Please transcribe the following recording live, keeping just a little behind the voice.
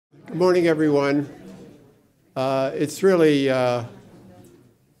Good morning, everyone. It's really a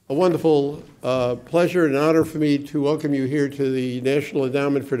wonderful pleasure and honor for me to welcome you here to the National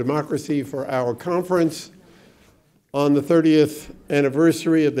Endowment for Democracy for our conference on the 30th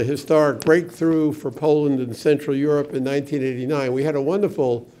anniversary of the historic breakthrough for Poland and Central Europe in 1989. We had a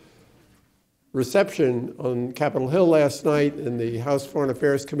wonderful reception on Capitol Hill last night in the House Foreign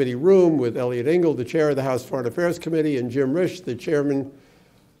Affairs Committee room with Elliot Engel, the chair of the House Foreign Affairs Committee, and Jim Risch, the chairman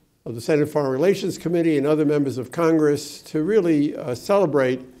of the Senate Foreign Relations Committee, and other members of Congress to really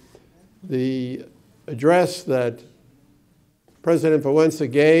celebrate the address that President Walesa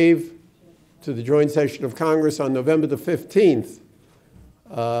gave to the joint session of Congress on November the 15th,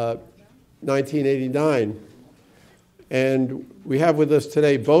 1989. And we have with us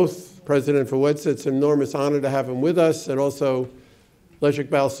today both President Walesa. It's an enormous honor to have him with us, and also Leszek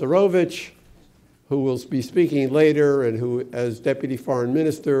Balcerowicz, who will be speaking later and who, as Deputy Foreign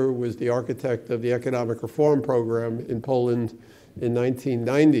Minister, was the architect of the economic reform program in Poland in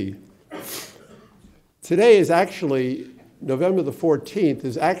 1990. Today is actually, November the 14th,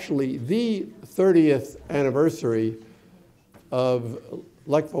 is actually the 30th anniversary of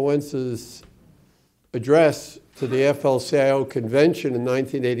Lech Walesa's address to the AFL-CIO convention in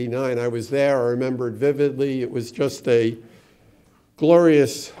 1989. I was there, I remember it vividly. It was just a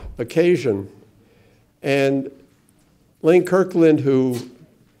glorious occasion. And Lane Kirkland, who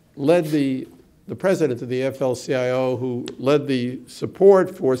led the president of the AFL-CIO, who led the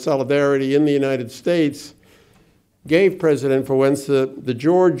support for solidarity in the United States, gave President Walesa the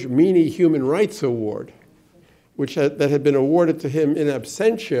George Meany Human Rights Award, that had been awarded to him in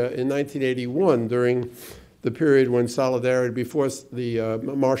absentia in 1981 during the period when solidarity, before the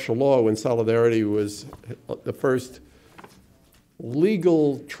martial law, when solidarity was the first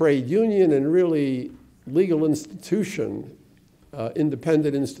legal trade union and really legal institution,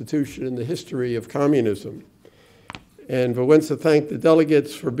 independent institution in the history of communism. And Walesa thanked the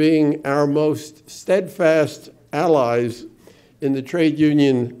delegates for being our most steadfast allies in the trade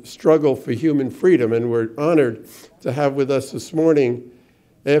union struggle for human freedom. And we're honored to have with us this morning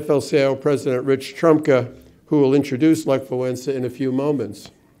AFL-CIO President Rich Trumka, who will introduce Lech Walesa in a few moments.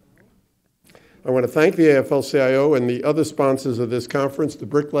 I want to thank the AFL-CIO and the other sponsors of this conference, the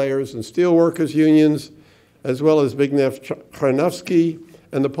bricklayers and steelworkers unions, as well as Zbigniew Charnowski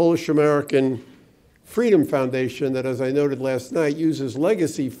and the Polish-American Freedom Foundation that, as I noted last night, uses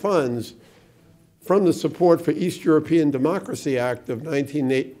legacy funds from the Support for East European Democracy Act of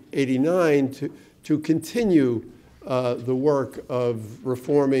 1989 to continue the work of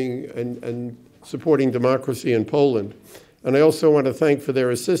reforming and supporting democracy in Poland. And I also want to thank for their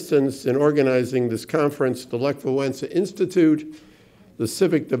assistance in organizing this conference, the Lech Walesa Institute, the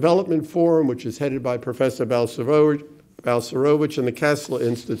Civic Development Forum, which is headed by Professor Balcerowicz, and the Kassler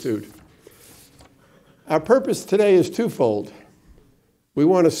Institute. Our purpose today is twofold. We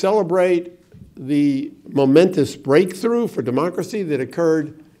want to celebrate the momentous breakthrough for democracy that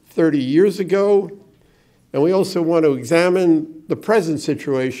occurred 30 years ago, and we also want to examine the present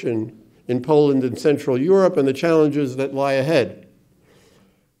situation in Poland and Central Europe and the challenges that lie ahead.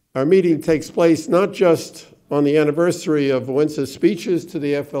 Our meeting takes place not just on the anniversary of Walesa's speeches to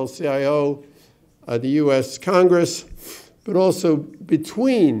the AFL-CIO, the U.S. Congress, but also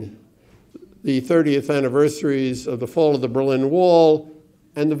between the 30th anniversaries of the fall of the Berlin Wall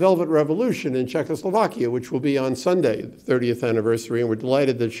and the Velvet Revolution in Czechoslovakia, which will be on Sunday, the 30th anniversary. And we're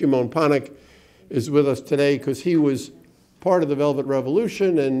delighted that Szymon Panek is with us today because he was part of the Velvet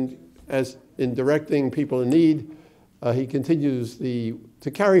Revolution, and as in directing people in need, he continues to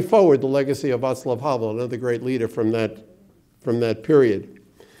carry forward the legacy of Václav Havel, another great leader from that period.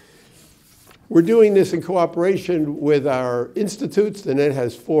 We're doing this in cooperation with our institutes. The NET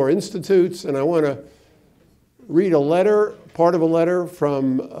has 4 institutes, and I want to read a letter, part of a letter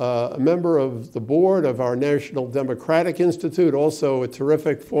from a member of the board of our National Democratic Institute, also a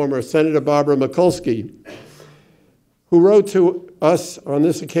terrific former Senator, Barbara Mikulski, who wrote to us on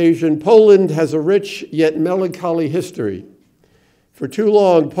this occasion, "Poland has a rich yet melancholy history. For too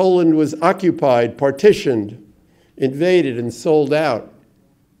long, Poland was occupied, partitioned, invaded, and sold out.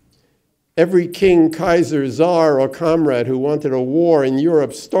 Every king, Kaiser, Tsar, or comrade who wanted a war in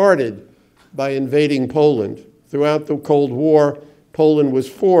Europe started by invading Poland. Throughout the Cold War, Poland was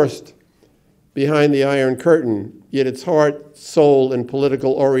forced behind the Iron Curtain, yet its heart, soul, and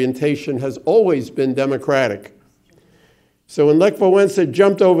political orientation has always been democratic. So when Lech Walesa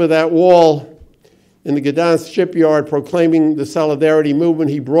jumped over that wall in the Gdansk shipyard proclaiming the solidarity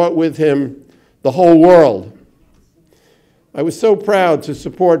movement, he brought with him the whole world. I was so proud to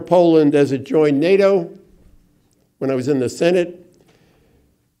support Poland as it joined NATO when I was in the Senate.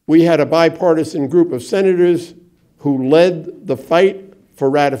 We had a bipartisan group of senators who led the fight for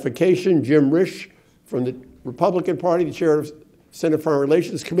ratification. Jim Risch from the Republican Party, the chair of Senate Foreign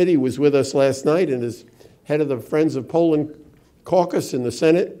Relations Committee, was with us last night and is head of the Friends of Poland caucus in the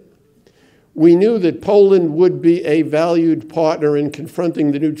Senate. We knew that Poland would be a valued partner in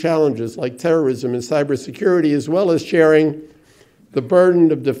confronting the new challenges like terrorism and cybersecurity, as well as sharing the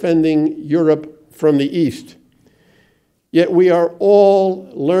burden of defending Europe from the East. Yet we are all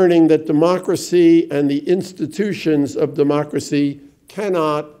learning that democracy and the institutions of democracy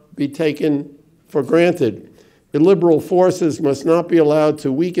cannot be taken for granted. Illiberal forces must not be allowed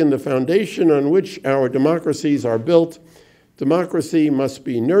to weaken the foundation on which our democracies are built. Democracy must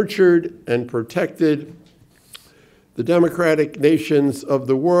be nurtured and protected. The democratic nations of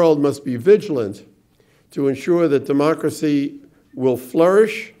the world must be vigilant to ensure that democracy will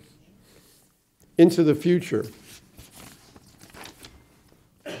flourish into the future.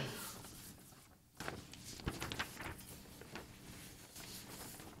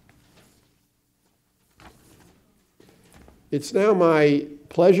 It's now my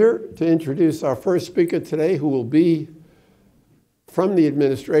pleasure to introduce our first speaker today, who will be from the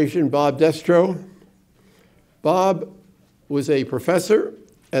administration, Bob Destro. Bob was a professor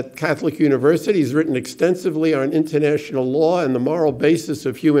at Catholic University. He's written extensively on international law and the moral basis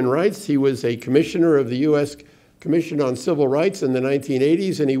of human rights. He was a commissioner of the U.S. Commission on Civil Rights in the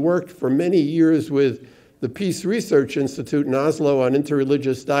 1980s, and he worked for many years with the Peace Research Institute in Oslo on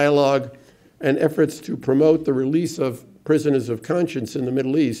interreligious dialogue and efforts to promote the release of prisoners of conscience in the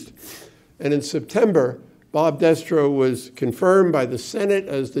Middle East. And in September, Bob Destro was confirmed by the Senate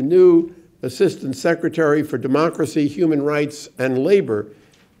as the new Assistant Secretary for Democracy, Human Rights, and Labor.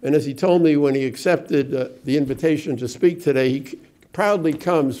 And as he told me when he accepted the invitation to speak today, he proudly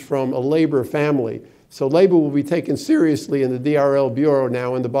comes from a labor family. So labor will be taken seriously in the DRL Bureau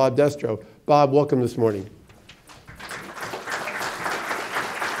now under Bob Destro. Bob, welcome this morning.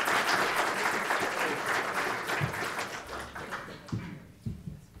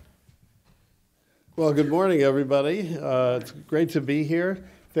 Well, good morning, everybody. It's great to be here.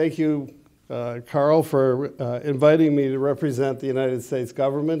 Thank you, Carl, for inviting me to represent the United States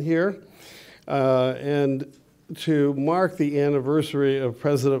government here and to mark the anniversary of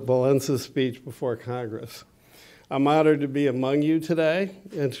President Walensa's speech before Congress. I'm honored to be among you today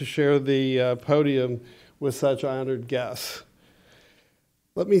and to share the podium with such honored guests.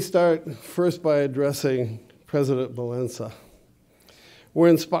 Let me start first by addressing President Walensa. We're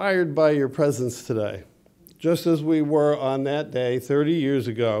inspired by your presence today, just as we were on that day 30 years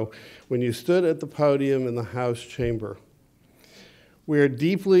ago when you stood at the podium in the House chamber. We are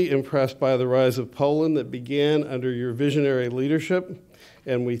deeply impressed by the rise of Poland that began under your visionary leadership,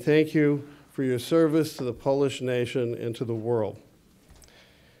 and we thank you for your service to the Polish nation and to the world.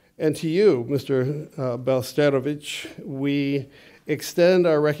 And to you, Mr. Balcerowicz, we extend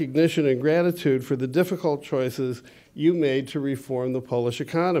our recognition and gratitude for the difficult choices you made to reform the Polish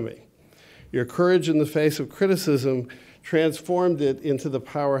economy. Your courage in the face of criticism transformed it into the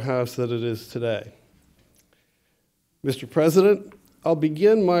powerhouse that it is today. Mr. President, I'll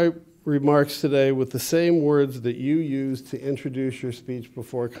begin my remarks today with the same words that you used to introduce your speech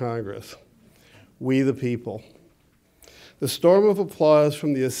before Congress: we the people. The storm of applause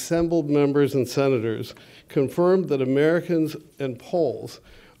from the assembled members and senators confirmed that Americans and Poles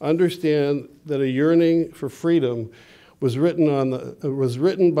understand that a yearning for freedom was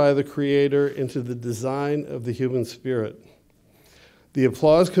written by the Creator into the design of the human spirit. The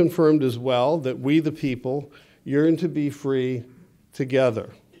applause confirmed as well that we, the people, yearn to be free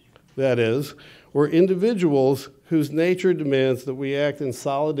together. That is, we're individuals whose nature demands that we act in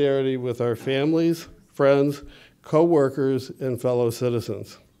solidarity with our families, friends, co-workers, and fellow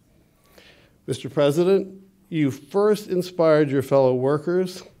citizens. Mr. President, you first inspired your fellow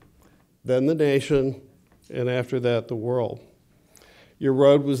workers, then the nation, and after that, the world. Your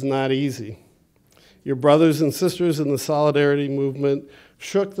road was not easy. Your brothers and sisters in the Solidarity movement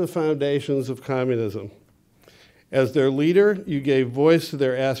shook the foundations of communism. As their leader, you gave voice to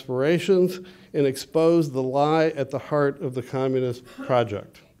their aspirations and exposed the lie at the heart of the communist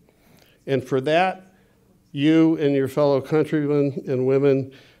project. And for that, you and your fellow countrymen and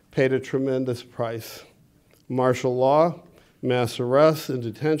women paid a tremendous price. Martial law, mass arrests and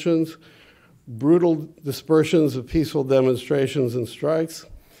detentions, brutal dispersions of peaceful demonstrations and strikes,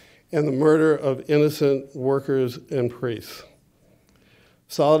 and the murder of innocent workers and priests.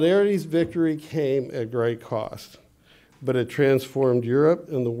 Solidarity's victory came at great cost, but it transformed Europe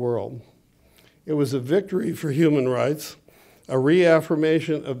and the world. It was a victory for human rights, a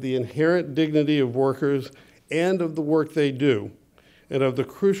reaffirmation of the inherent dignity of workers and of the work they do, and of the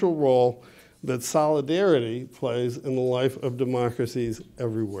crucial role that solidarity plays in the life of democracies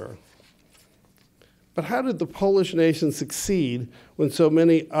everywhere. But how did the Polish nation succeed when so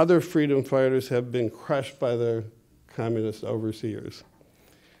many other freedom fighters have been crushed by their communist overseers?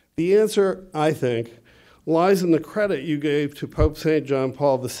 The answer, I think, lies in the credit you gave to Pope St. John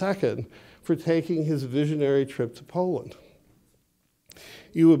Paul II for taking his visionary trip to Poland.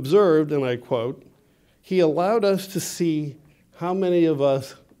 You observed, and I quote, "He allowed us to see how many of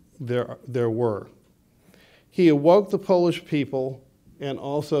us there were. He awoke the Polish people and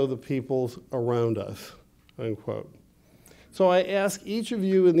also the peoples around us," unquote. So I ask each of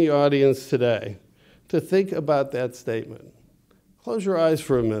you in the audience today to think about that statement. Close your eyes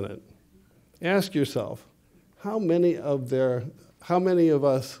for a minute. Ask yourself, how many of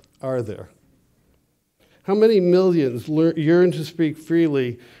us are there? How many millions yearn to speak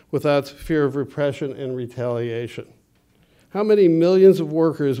freely without fear of repression and retaliation? How many millions of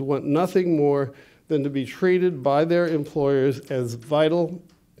workers want nothing more than to be treated by their employers as vital,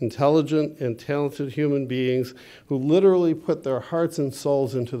 intelligent, and talented human beings who literally put their hearts and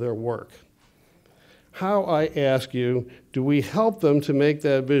souls into their work? How, I ask you, do we help them to make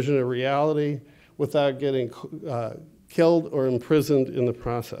that vision a reality without getting killed or imprisoned in the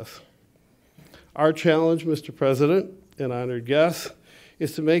process? Our challenge, Mr. President and honored guests,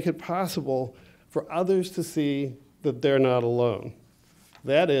 is to make it possible for others to see that they're not alone.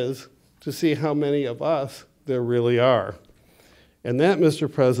 That is, to see how many of us there really are. And that,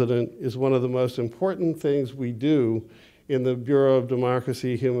 Mr. President, is one of the most important things we do in the Bureau of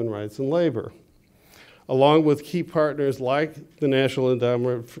Democracy, Human Rights, and Labor. Along with key partners like the National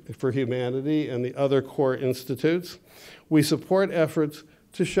Endowment for Humanity and the other core institutes, we support efforts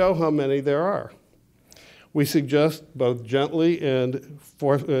to show how many there are. We suggest, both gently and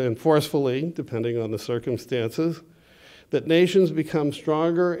forcefully, depending on the circumstances, that nations become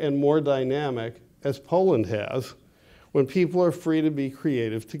stronger and more dynamic, as Poland has, when people are free to be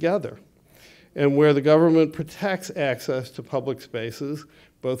creative together, and where the government protects access to public spaces,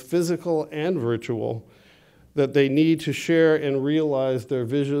 both physical and virtual, that they need to share and realize their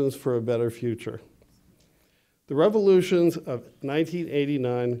visions for a better future. The revolutions of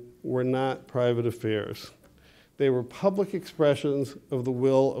 1989 were not private affairs. They were public expressions of the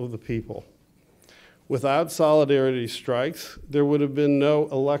will of the people. Without solidarity strikes, there would have been no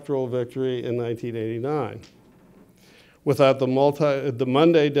electoral victory in 1989. Without the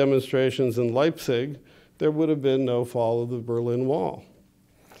Monday demonstrations in Leipzig, there would have been no fall of the Berlin Wall.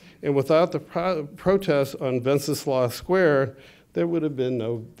 And without the protests on Wenceslas Square, there would have been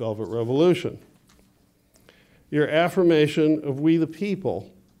no Velvet Revolution. Your affirmation of we the people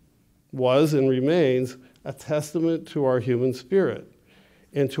was and remains a testament to our human spirit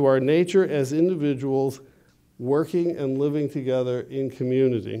and to our nature as individuals working and living together in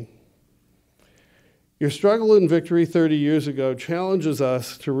community. Your struggle and victory 30 years ago challenges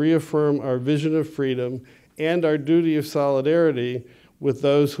us to reaffirm our vision of freedom and our duty of solidarity with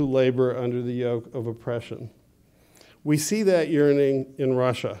those who labor under the yoke of oppression. We see that yearning in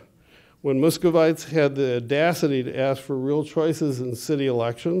Russia. When Muscovites had the audacity to ask for real choices in city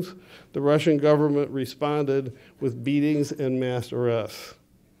elections, the Russian government responded with beatings and mass arrests.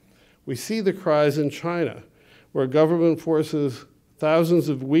 We see the cries in China, where government forces thousands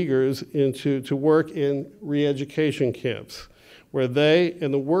of Uyghurs to work in re-education camps, where they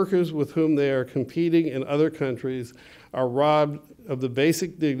and the workers with whom they are competing in other countries are robbed of the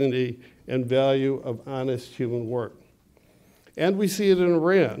basic dignity and value of honest human work. And we see it in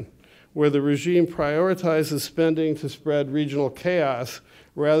Iran, where the regime prioritizes spending to spread regional chaos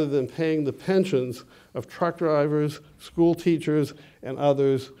rather than paying the pensions of truck drivers, school teachers, and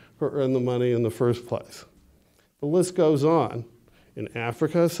others who earn the money in the first place. The list goes on in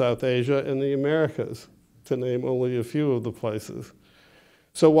Africa, South Asia, and the Americas, to name only a few of the places.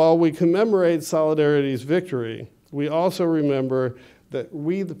 So while we commemorate Solidarity's victory, we also remember that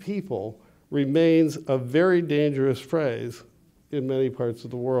we the people remains a very dangerous phrase in many parts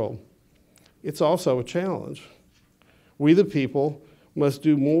of the world. It's also a challenge. We the people must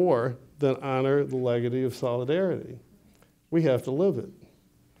do more than honor the legacy of solidarity. We have to live it.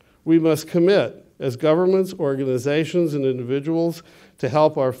 We must commit as governments, organizations, and individuals to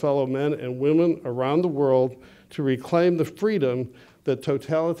help our fellow men and women around the world to reclaim the freedom that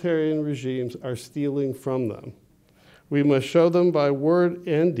totalitarian regimes are stealing from them. We must show them by word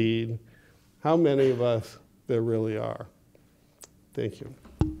and deed how many of us there really are. Thank you.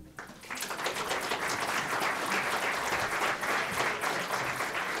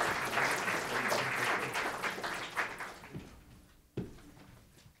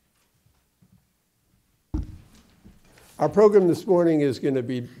 Our program this morning is going to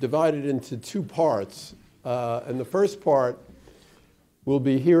be divided into two parts. And the first part, we'll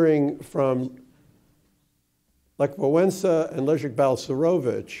be hearing from Lech Walesa and Leszek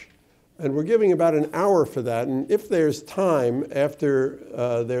Balcerowicz. And we're giving about an hour for that. And if there's time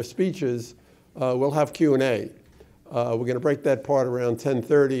after their speeches, we'll have Q&A. We're going to break that part around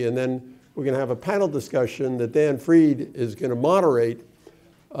 10:30, and then we're going to have a panel discussion that Dan Fried is going to moderate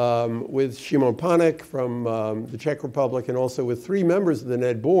with Szymon Panek from the Czech Republic, and also with three members of the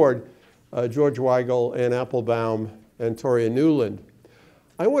NED board, George Weigel, Ann Applebaum, and Toria Newland.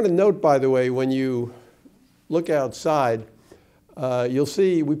 I want to note, by the way, when you look outside, you'll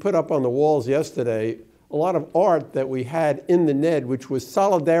see we put up on the walls yesterday a lot of art that we had in the NED, which was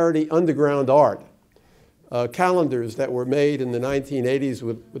Solidarity Underground art. Calendars that were made in the 1980s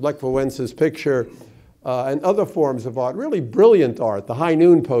with Lech Walesa's picture and other forms of art, really brilliant art. The High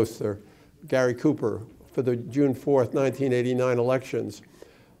Noon poster, Gary Cooper, for the June 4th, 1989 elections,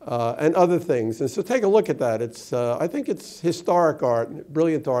 and other things. And so take a look at that. It's, I think it's historic art,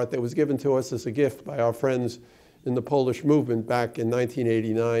 brilliant art that was given to us as a gift by our friends in the Polish movement back in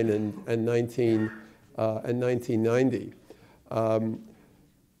 1989 and 1990.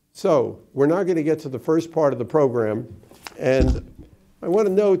 So we're now going to get to the first part of the program. And I want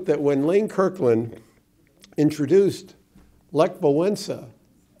to note that when Lane Kirkland introduced Lech Walesa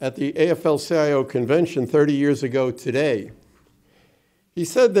at the AFL-CIO convention 30 years ago today, he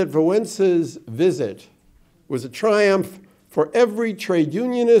said that Walesa's visit was a triumph for every trade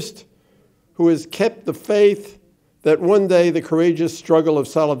unionist who has kept the faith that one day the courageous struggle of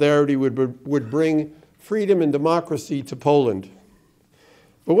solidarity would bring freedom and democracy to Poland.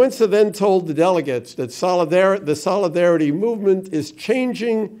 Walesa then told the delegates that the solidarity movement is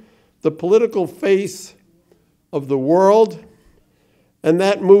changing the political face of the world, and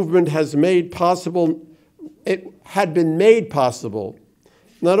that movement has made possible, it had been made possible,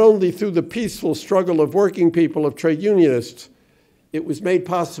 not only through the peaceful struggle of working people, of trade unionists, it was made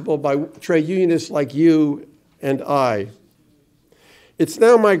possible by trade unionists like you and I. It's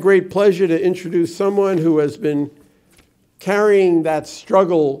now my great pleasure to introduce someone who has been carrying that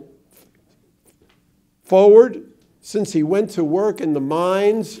struggle forward since he went to work in the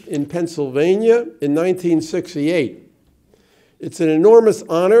mines in Pennsylvania in 1968. It's an enormous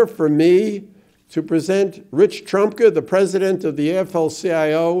honor for me to present Rich Trumka, the president of the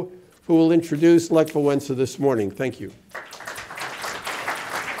AFL-CIO, who will introduce Lech Walesa this morning. Thank you.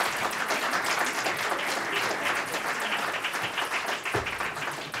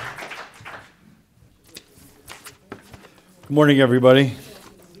 Good morning, everybody.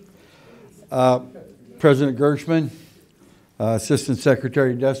 President Gershman, Assistant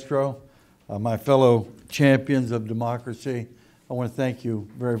Secretary Destro, my fellow champions of democracy, I want to thank you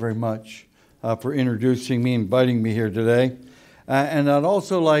very, very much for introducing me, inviting me here today. And I'd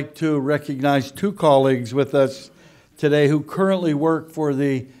also like to recognize two colleagues with us today who currently work for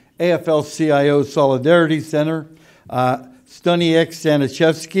the AFL-CIO Solidarity Center, Staniek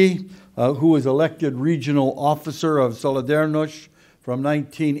Staniszewski, who was elected regional officer of Solidarność from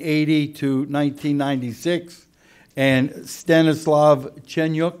 1980 to 1996, and Stanislav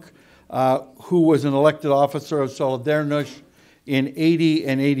Chenyuk, who was an elected officer of Solidarność in 80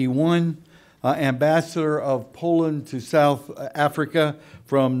 and 81, ambassador of Poland to South Africa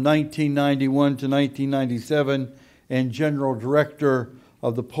from 1991 to 1997, and general director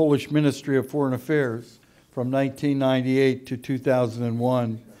of the Polish Ministry of Foreign Affairs from 1998 to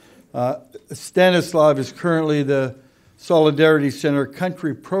 2001. Stanislav is currently the Solidarity Center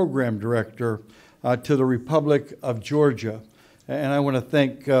Country Program Director to the Republic of Georgia. And I want to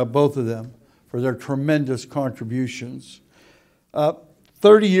thank both of them for their tremendous contributions.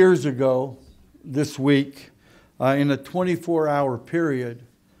 30 years ago this week, in a 24-hour period,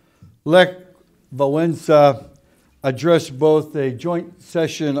 Lech Walesa addressed both a joint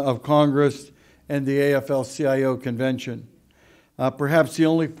session of Congress and the AFL-CIO convention. Perhaps the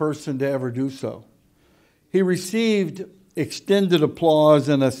only person to ever do so. He received extended applause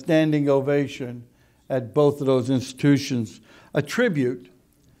and a standing ovation at both of those institutions, a tribute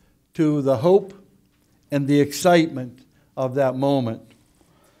to the hope and the excitement of that moment.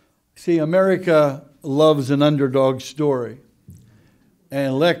 See, America loves an underdog story.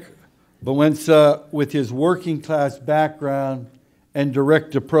 And Lech Walesa, with his working class background and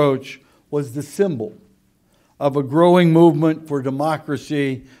direct approach, was the symbol of a growing movement for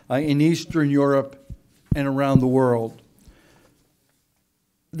democracy in Eastern Europe and around the world.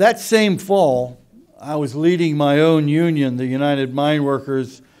 That same fall, I was leading my own union, the United Mine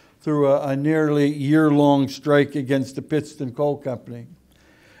Workers, through a nearly year-long strike against the Pittston Coal Company.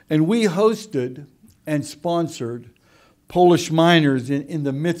 And we hosted and sponsored Polish miners in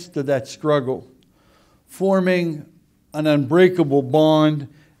the midst of that struggle, forming an unbreakable bond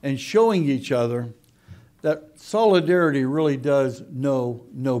and showing each other that solidarity really does know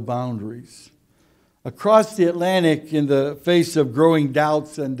no boundaries. Across the Atlantic, in the face of growing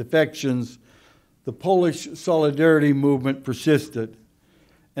doubts and defections, the Polish solidarity movement persisted,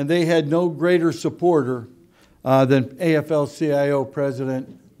 and they had no greater supporter than AFL-CIO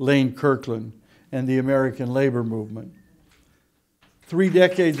President Lane Kirkland and the American labor movement. 3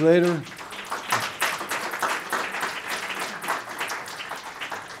 decades later,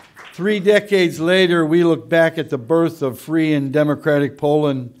 we look back at the birth of free and democratic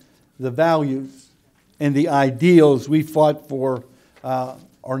Poland. The values and the ideals we fought for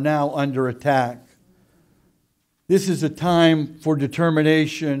are now under attack. This is a time for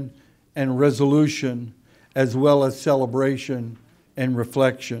determination and resolution, as well as celebration and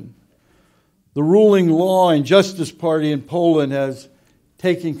reflection. The ruling Law and Justice Party in Poland has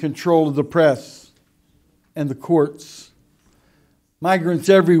taken control of the press and the courts. Migrants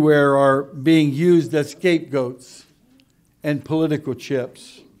everywhere are being used as scapegoats and political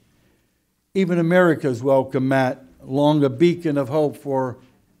chips. Even America's welcome mat, long a beacon of hope for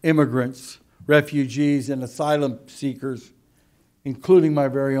immigrants, refugees, and asylum seekers, including my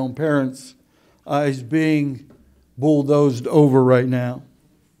very own parents, is being bulldozed over right now.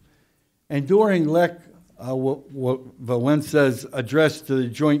 And during Lech Walesa's address to the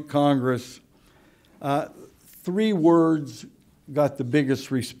Joint Congress, 3 words got the biggest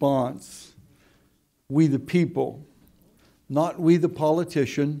response. We the people, not we the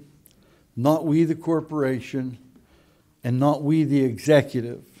politician, not we the corporation, and not we the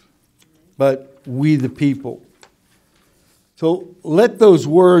executive, but we the people. So let those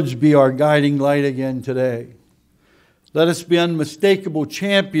words be our guiding light again today. Let us be unmistakable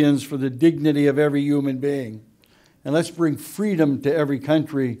champions for the dignity of every human being. And let's bring freedom to every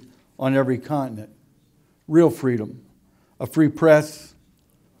country on every continent. Real freedom. A free press,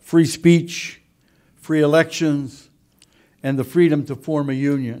 free speech, free elections, and the freedom to form a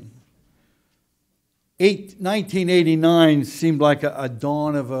union. 1989 seemed like a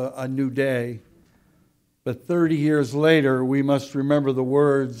dawn of a new day. But 30 years later, we must remember the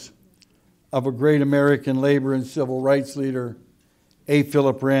words of a great American labor and civil rights leader, A.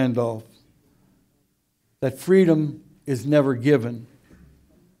 Philip Randolph, that freedom is never given,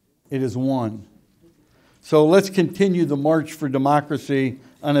 it is won. So let's continue the march for democracy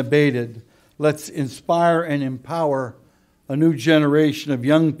unabated. Let's inspire and empower a new generation of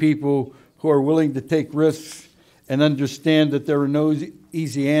young people who are willing to take risks and understand that there are no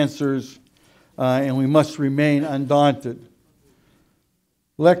easy answers, and we must remain undaunted.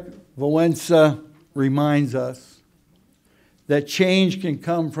 Lech Walesa reminds us that change can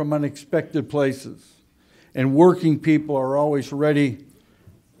come from unexpected places, and working people are always ready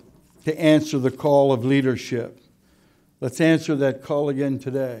to answer the call of leadership. Let's answer that call again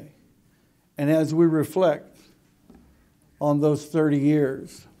today. And as we reflect on those 30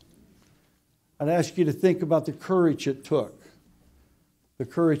 years, I'd ask you to think about the courage it took, the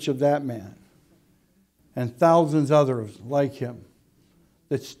courage of that man, and thousands others like him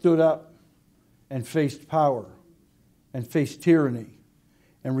that stood up and faced power and faced tyranny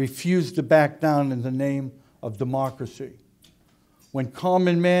and refused to back down in the name of democracy. When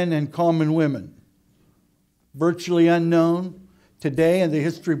common men and common women, virtually unknown today in the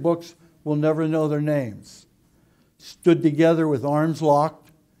history books, will never know their names, stood together with arms locked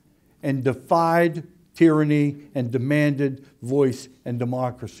and defied tyranny and demanded voice and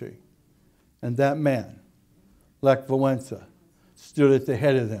democracy. And that man, Lech Walesa, stood at the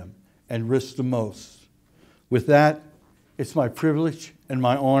head of them and risked the most. With that, it's my privilege and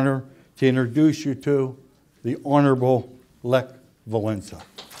my honor to introduce you to the Honorable Lech Walesa.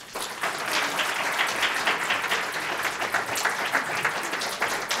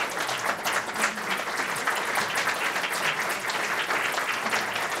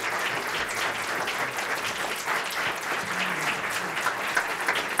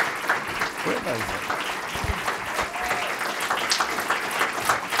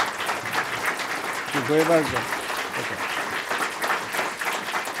 Dziękuję bardzo.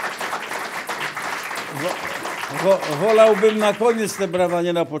 Wolałbym na koniec te brawa,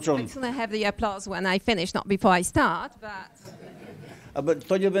 nie na początku. I have the applause when I finish, not before I start, but Ale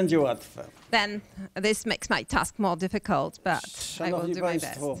to nie będzie łatwe. then this makes my task more difficult, but I will Szanowni do my best.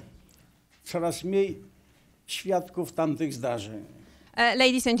 Państwo, coraz mniej świadków tamtych zdarzeń.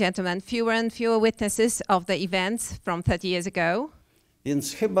 Ladies and gentlemen, fewer and fewer witnesses of the events from 30 years ago.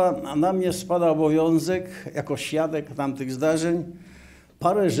 Więc chyba na mnie spada obowiązek, jako świadek tamtych zdarzeń,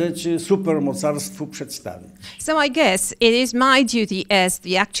 parę rzeczy supermocarstwu przedstawić. So I guess it is my duty as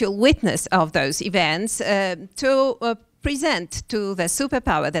the actual witness of those events to present to the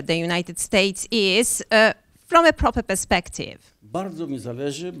superpower that the United States is from a proper perspective. Bardzo mi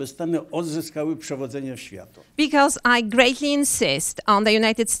zależy, by Stany odzyskały przewodzenie w światu. Because I greatly insist on the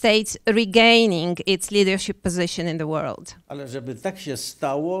United States regaining its leadership position in the world. Ale żeby tak się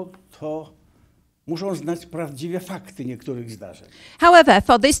stało, to muszą znać prawdziwe fakty niektórych zdarzeń. However,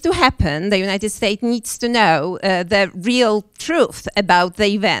 for this to happen, the United States needs to know the real truth about the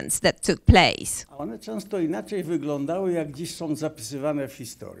events that took place. A one często inaczej wyglądały, jak dziś są zapisywane w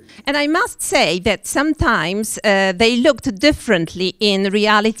historii. And I must say that sometimes they looked differently in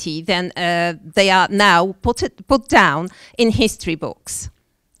reality than they are now put down in history books.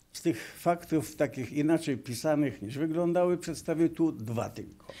 Z tych faktów takich inaczej pisanych niż wyglądały przedstawię tu dwa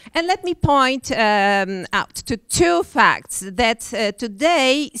tylko. And let me point out to two facts that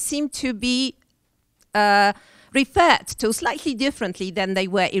today seem to be referred to slightly differently than they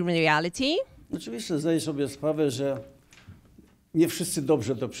were in reality. Oczywiście zdaję sobie sprawę, że nie wszyscy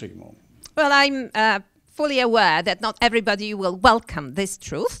dobrze to przyjmą. Well, I'm fully aware that not everybody will welcome this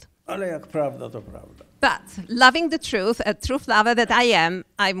truth. Ale jak prawda, to prawda. But loving the truth, a truth lover that I am,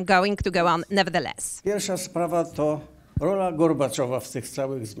 I'm going to go on nevertheless. Pierwsza sprawa to rola Gorbaczowa w tych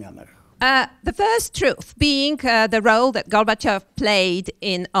całych zmianach. The first truth being the role that Gorbachev played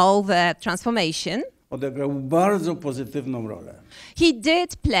in all the transformation. Odegrał bardzo pozytywną rolę. He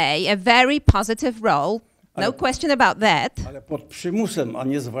did play a very positive role, no question about that. Ale pod przymusem, a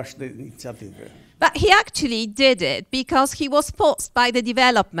nie z własnej inicjatywy. But he actually did it because he was forced by the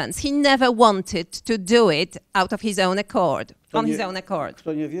developments. He never wanted to do it out of his own accord, his own accord.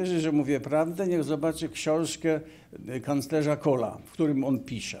 Kto nie wierzy, że mówię prawdę, niech zobaczy książkę kanclerza Kohla, w którym on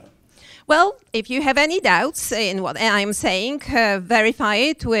pisze. Well, if you have any doubts in what I am saying, verify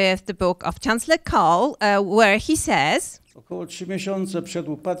it with the book of Chancellor Kohl, where he says... Około 3 miesiące przed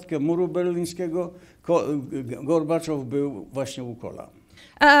upadkiem muru berlińskiego Gorbaczow był właśnie u Kohla.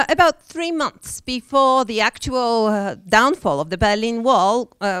 About 3 months before the actual downfall of the Berlin Wall,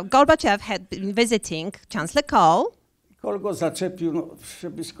 Gorbachev had been visiting Chancellor Kohl. Kohl go zaczepił,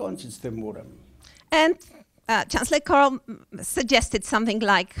 żeby skończyć z tym murem. And Chancellor Kohl suggested something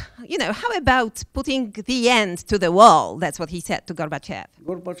like, how about putting the end to the wall? That's what he said to Gorbachev.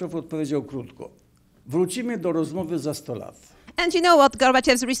 Gorbaczow odpowiedział krótko. Wrócimy do rozmowy za 100 lat. And you know what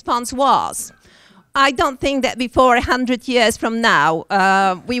Gorbachev's response was? I don't think that before 100 years from now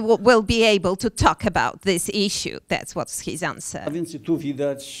we will be able to talk about this issue. That's what's his answer. A więc i tu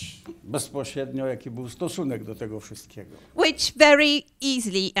widać bezpośrednio, jaki był stosunek do tego wszystkiego. Which very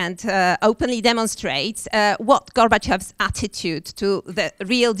easily and openly demonstrates what Gorbachev's attitude to the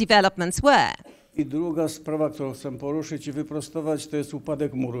real developments were. I druga sprawa, którą chcę poruszyć i wyprostować, to jest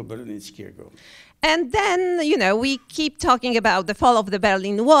upadek muru berlińskiego. And then, we keep talking about the fall of the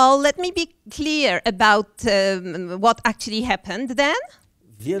Berlin Wall. Let me be clear about what actually happened then.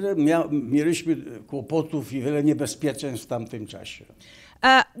 Wiele mieliśmy kłopotów i wiele niebezpieczeństw w tamtym czasie.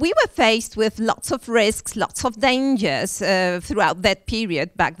 We were faced with lots of risks, lots of dangers throughout that period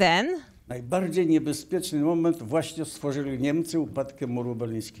back then. Najbardziej niebezpieczny moment właśnie stworzyli Niemcy upadkiem muru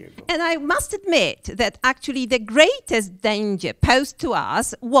berlińskiego. And I must admit that actually the greatest danger posed to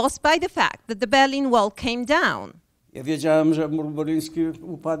us was by the fact that the Berlin Wall came down. Ja wiedziałem, że mur berliński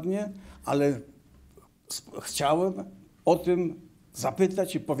upadnie, ale chciałem o tym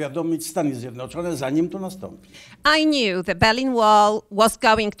zapytać i powiadomić Stany Zjednoczone, zanim to nastąpi. I knew the Berlin Wall was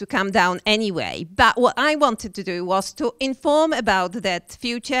going to come down anyway, but what I wanted to do was to inform about that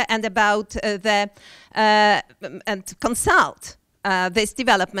future and about and consult this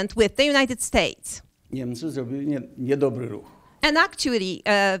development with the United States. Niemcy zrobili niedobry ruch. And actually,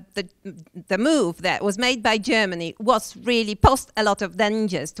 the move that was made by Germany was really posed a lot of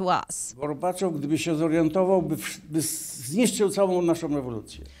dangers to us. Gorbaczow, gdyby się zorientował, by zniszczył całą naszą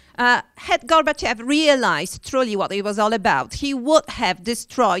rewolucję. Had Gorbachev realized truly what it was all about, he would have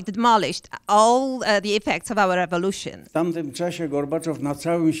destroyed, demolished all the effects of our revolution. W tamtym czasie Gorbaczow na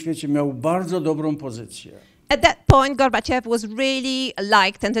całym świecie miał bardzo dobrą pozycję. At that point, Gorbachev was really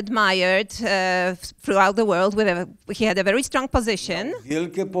liked and admired throughout the world. He had a very strong position.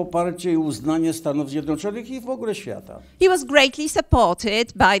 Wielkie poparcie i uznanie Stanów Zjednoczonych i w ogóle świata. He was greatly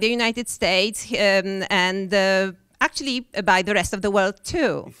supported by the United States and actually by the rest of the world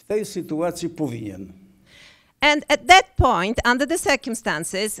too. W tej sytuacji powinien. And at that point, under the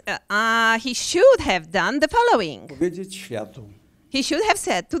circumstances, he should have done the following. Powiedzieć światu. He should have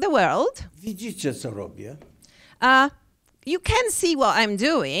said to the world, Widzicie, co robię? You can see what I'm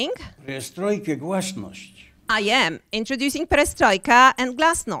doing. Перестройkę, głaszność. I am introducing perestroika and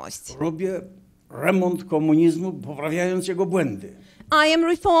glasnost. Robię remont komunizmu, poprawiając jego błędy. I am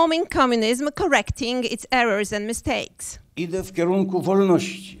reforming communism, correcting its errors and mistakes. Idę w kierunku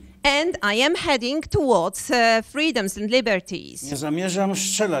wolności. And I am heading towards freedoms and liberties. Nie zamierzam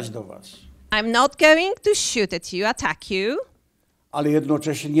strzelać do was, I'm not going to shoot at you, attack you, ale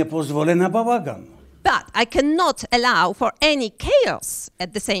jednocześnie nie pozwolę na bałagan. but I cannot allow for any chaos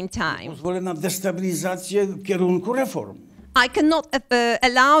at the same time. Pozwolę na destabilizację kierunku reform. I cannot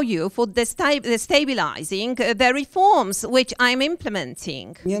allow you for destabilizing the reforms which I'm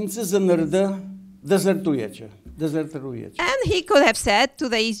implementing. Niemcy z NRD dezerterujecie. And he could have said to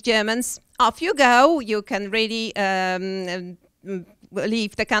these Germans, off you go, you can really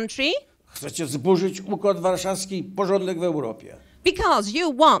leave the country. Chcecie zburzyć Układ Warszawski i porządek w Europie. Because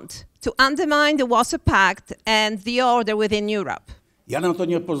you want to undermine the Warsaw Pact and the order within Europe. Ja na to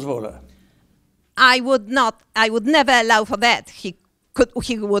nie pozwolę. I would never allow for that,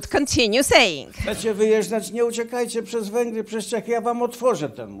 he would continue saying. Chcecie wyjeżdżać, nie uciekajcie przez Węgry, przez Czechy, ja wam otworzę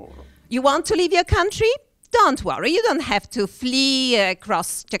ten mur. You want to leave your country? Don't worry, you don't have to flee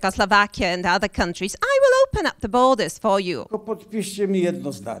across Czechoslovakia and other countries. I will open up the borders for you. Tylko podpiszcie mi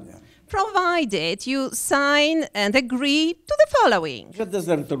jedno zdanie. Provided you sign and agree to the following. Że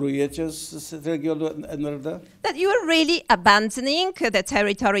dezerterujecie z regionu NRD. That you are really abandoning the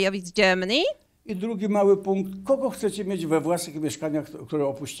territory of East Germany. I drugi mały punkt. Kogo chcecie mieć we własnych mieszkaniach, które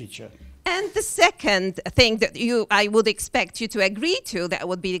opuścicie? And the second thing that I would expect you to agree to, that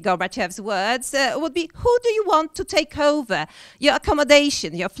would be Gorbachev's words, would be who do you want to take over your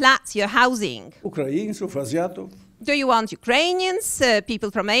accommodation, your flats, your housing? Ukraińców, Azjatów. Do you want Ukrainians,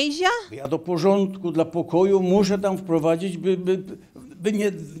 people from Asia? Ja do porządku, dla pokoju muszę tam wprowadzić, by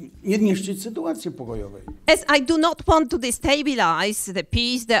nie niszczyć sytuacji pokojowej. As I do not want to destabilize the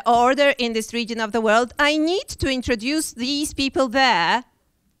peace, the order in this region of the world, I need to introduce these people there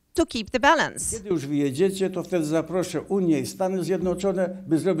to keep the balance. Kiedy już wyjedziecie, to wtedy zaproszę Unię i Stany Zjednoczone,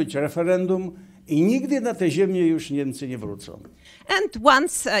 by zrobić referendum i nigdy na tę ziemię już Niemcy nie wrócą. And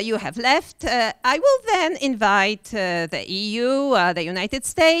once you have left, I will then invite the EU, the United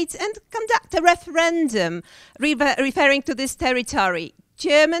States, and conduct a referendum referring to this territory.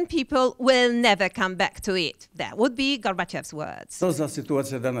 German people will never come back to it. That would be Gorbachev's words. Co za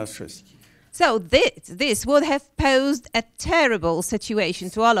sytuacja dla nas wszystkich. So this would have posed a terrible situation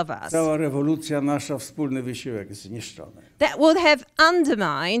to all of us. Cała rewolucja, nasza wspólny wysiłek jest zniszczony. That would have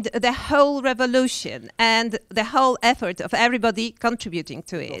undermined the whole revolution and the whole effort of everybody contributing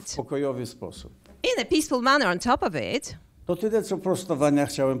to W it. pokojowy sposób. In a peaceful manner on top of it. To tyle, co prostowania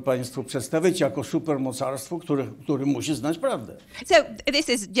chciałem Państwu przedstawić jako supermocarstwo, który musi znać prawdę. So this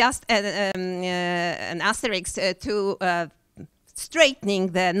is just an asterisk to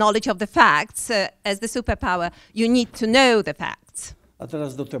straightening the knowledge of the facts. As the superpower, you need to know the facts. A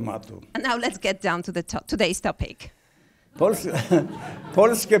teraz do tematu. And now let's get down to today's topic.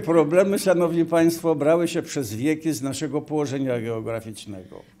 Polskie problemy, szanowni państwo, brały się przez wieki z naszego położenia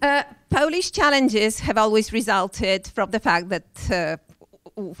geograficznego. Polish challenges have always resulted from the fact that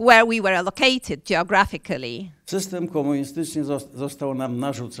where we were located geographically. System komunistyczny został nam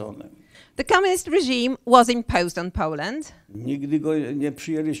narzucony. The communist regime was imposed on Poland. Nigdy go nie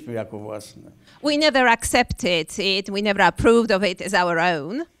przyjęliśmy jako własne. We never accepted it, we never approved of it as our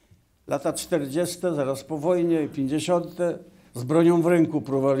own. Lata 40, zaraz po wojnie, 50, z bronią w ręku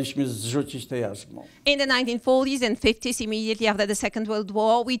próbowaliśmy zrzucić te jarzmo. In the 1940s and 50s, immediately after the Second World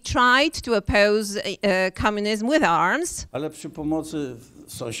War, we tried to oppose communism with arms. Ale przy pomocy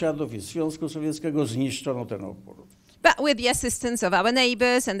sąsiadów i Związku Sowieckiego zniszczono ten opór. But with the assistance of our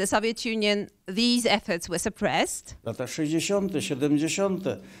neighbors and the Soviet Union, these efforts were suppressed. Lata 60., 70.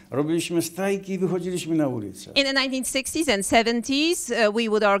 robiliśmy strajki i wychodziliśmy na ulicę. In the 1960s and 70s, we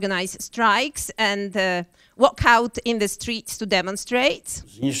would organize strikes and walk out in the streets to demonstrate.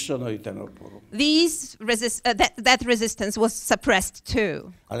 Zniszczono i ten opór. That resistance was suppressed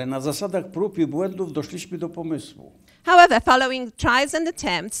too. Ale na zasadach prób i błędów doszliśmy do pomysłu. However, following trials and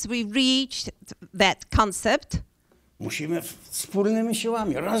attempts, we reached that concept. Musimy wspólnymi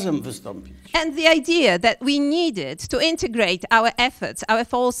siłami razem wystąpić. And the idea that we needed to integrate our efforts, our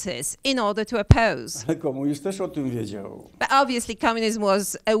forces, in order to oppose. Ale komunizm też o tym wiedział. But obviously communism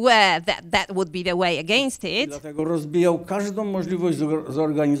was aware that that would be the way against I it. dlatego rozbijał każdą możliwość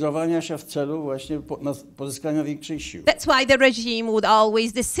zorganizowania się w celu właśnie pozyskania większej siły. That's why the regime would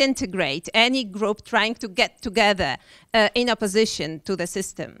always disintegrate any group trying to get together in opposition to the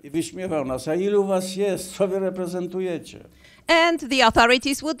system. I wyśmiewał nas, a ilu was jest, co wy reprezentujecie? And the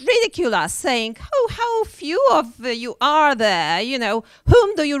authorities would ridicule us, saying, "Oh, how few of you are there? You know,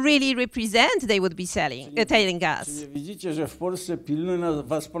 whom do you really represent?" They would be telling us. Czy nie widzicie, że w Polsce pilnuje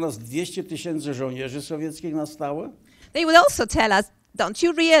was ponad 200 000 żołnierzy sowieckich na stałe? They would also tell us, "Don't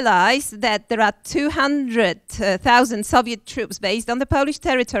you realize that there are 200,000 Soviet troops based on the Polish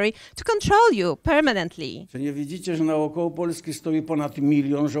territory to control you permanently? Czy nie widzicie, że naokoło Polski stoi ponad 1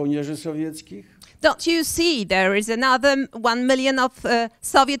 milion żołnierzy sowieckich? Don't you see there is another 1 million of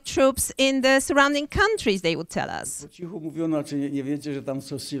Soviet troops in the surrounding countries?" They would tell us. Po cichu mówiono, czy nie wiecie, że tam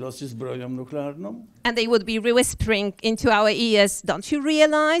są silosy z bronią nuklearną? And they would be whispering into our ears, "Don't you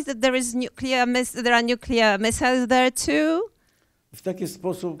realize that there are nuclear missiles there too?" W taki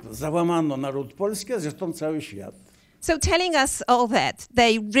sposób załamano naród polski, a zresztą cały świat. So telling us all that,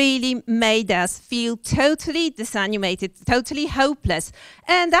 they really made us feel totally disanimated, totally hopeless.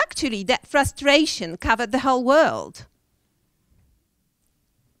 And actually that frustration covered the whole world.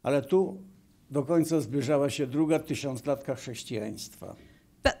 Ale tu do końca zbliżała się druga tysiąclatka chrześcijaństwa.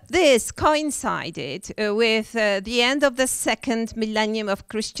 But this coincided with the end of the second millennium of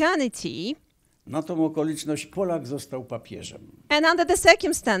Christianity. Na tą okoliczność Polak został papieżem. And under the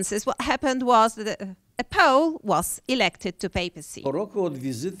circumstances, what happened was that a Pole was elected to papacy. Po roku od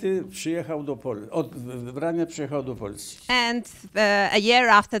wizyty przyjechał do od wybrania przyjechał do Polski. And a year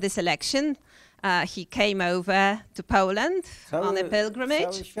after this election, he came over to Poland on a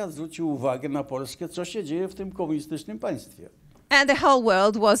pilgrimage. Cały świat zwrócił uwagę na Polskę, co się dzieje w tym komunistycznym państwie. And the whole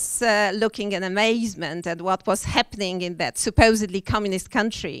world was looking in amazement at what was happening in that supposedly communist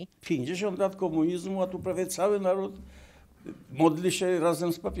country. 50 lat komunizmu, a tu prawie cały naród modli się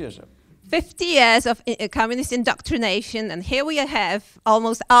razem z papieżem. 50 years of communist indoctrination, and here we have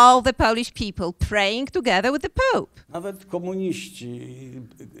almost all the Polish people praying together with the Pope. Nawet komuniści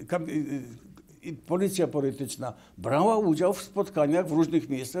i policja polityczna brała udział w spotkaniach w różnych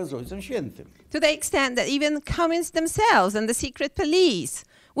miejscach z Ojcem Świętym. To the extent that even communists themselves and the secret police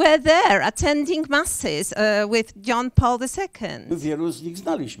were there attending masses with John Paul II. My wielu z nich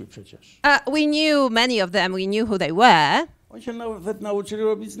znaliśmy przecież. We knew many of them, we knew who they were. Oni się nawet nauczyli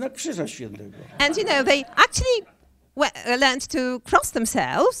robić znak Krzyża Świętego. And you know, they actually learned to cross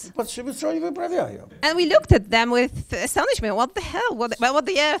themselves. Patrzymy, co oni wyprawiają. And we looked at them with astonishment. What the hell? What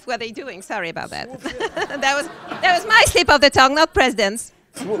the earth were they doing? Sorry about that. that was my slip of the tongue, not president's.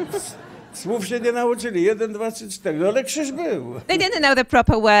 Słów się nie nauczyli. 1, 2, 3, 4. No ale krzyż był. They didn't know the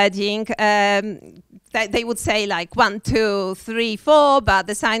proper wording. They would say like 1, 2, 3, 4, but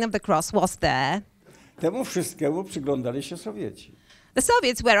the sign of the cross was there. Temu wszystkiemu przyglądali się Sowieci. The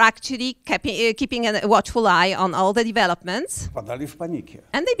Soviets were actually keeping a watchful eye on all the developments. Wpadali w panikę.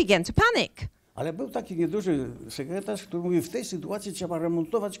 And they began to panic. Ale był taki nieduży sekretarz, który mówił, w tej sytuacji trzeba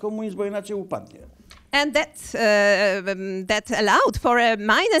remontować komunizm, bo inaczej upadnie. And that allowed for a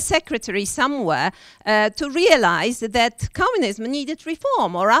minor secretary somewhere to realize that communism needed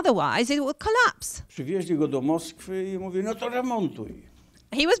reform, or otherwise it would collapse. Przywieźli go do Moskwy i mówi, no to remontuj.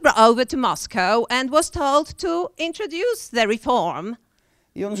 He was brought over to Moscow and was told to introduce the reform.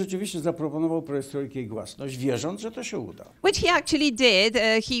 I on rzeczywiście zaproponował perestrojkę i głasność, wierząc, że to się uda. Which he actually did.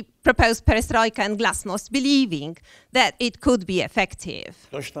 He proposed perestroika and glasnost, believing that it could be effective.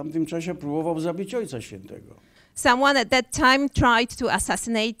 Ktoś w tamtym czasie próbował zabić Ojca Świętego. Someone at that time tried to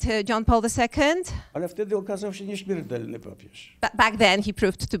assassinate John Paul II. Ale wtedy okazał się nieśmiertelny papież. But back then he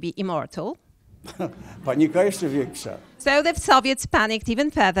proved to be immortal. Panika jeszcze większa. So the Soviets panicked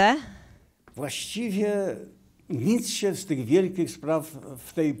even further. Właściwie nic się z tych wielkich spraw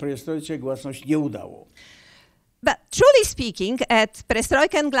w tej perestrojce głasność nie udało. But truly speaking, at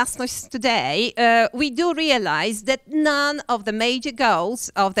Perestroika and Glasnost today, we do realize that none of the major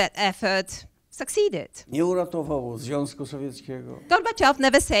goals of that effort succeeded. Nie uratowało Związku Sowieckiego. Gorbachev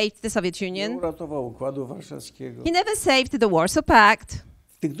never saved the Soviet Nie Union. uratował Układu Warszawskiego. He never saved the Warsaw Pact.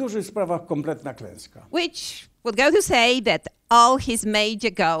 W tych dużych sprawach kompletna klęska. Which would go to say that all his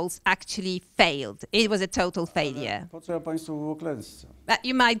major goals actually failed. It was a total failure. Po co ja Państwu mówię o klęsce? But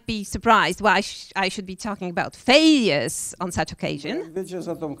you might be surprised why I should be talking about failures on such occasion. Jak wiecie,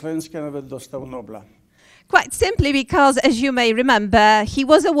 za tą klęskę nawet dostał Nobla. Quite simply because, as you may remember, he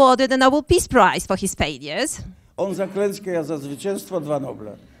was awarded a Nobel Peace Prize for his failures. On za klęskę, ja za zwycięstwo, 2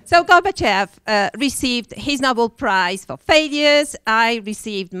 Noble. So Gorbachev received his Nobel Prize for failures. I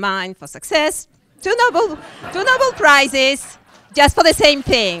received mine for success. Two Nobel Prizes just for the same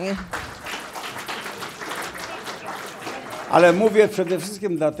thing. Ale mówię przede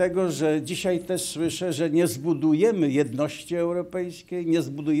wszystkim dlatego, że dzisiaj też słyszę, że nie zbudujemy jedności europejskiej, nie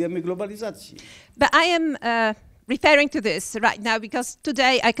zbudujemy globalizacji. But I am referring to this right now because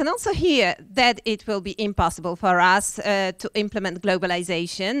today I can also hear that it will be impossible for us to implement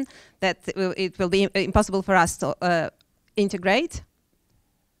globalization, that it will be impossible for us to integrate.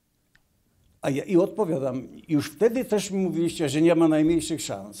 I odpowiadam, już wtedy też mi mówiliście, że nie ma najmniejszych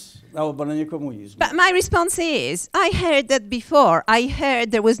szans na obalenie komunizmu. But my response is, I heard that before. I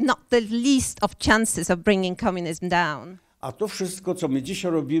heard there was not the least of chances of bringing communism down. A to wszystko, co my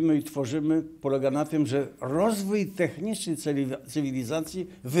dzisiaj robimy i tworzymy, polega na tym, że rozwój techniczny cywilizacji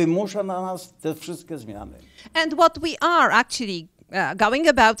wymusza na nas te wszystkie zmiany. And what we are actually going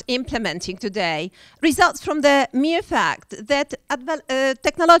about implementing today results from the mere fact that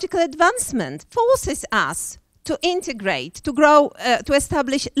technological advancement forces us to integrate, to grow, to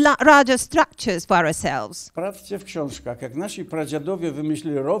establish larger structures for ourselves. Sprawdźcie w książkach, jak nasi pradziadowie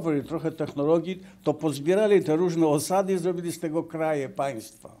wymyślili rower i trochę technologii, to pozbierali te różne osady i zrobili z tego kraje,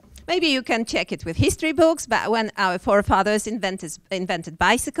 państwa. Maybe you can check it with history books, but when our forefathers invented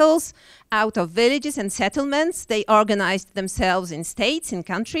bicycles, out of villages and settlements, they organized themselves in states, in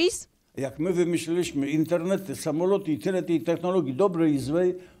countries. Jak my wymyśliliśmy internety, samoloty i tyle tej technologii dobrej i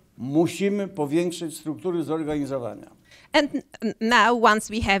złej, musimy powiększyć struktury zorganizowania. And now,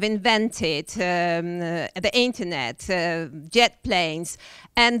 once we have invented the internet, jet planes,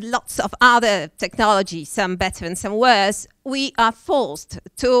 and lots of other technologies, some better and some worse, we are forced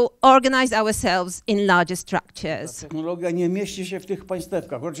to organize ourselves in larger structures. Ta technologia nie mieści się w tych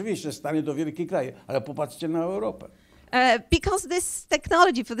państewkach. Oczywiście Stany to wielkie kraje, ale popatrzcie na Europę. Because this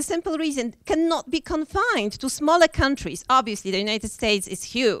technology, for the simple reason, cannot be confined to smaller countries. Obviously, the United States is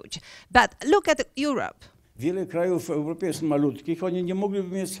huge, but look at Europe. Wiele krajów w Europie jest malutkich, oni nie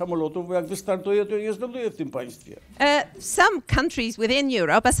mogliby mieć samolotów, bo jak wystartuje, to nie zląduje w tym państwie. Some countries within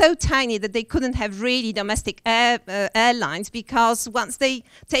Europe are so tiny that they couldn't have really domestic airlines because once they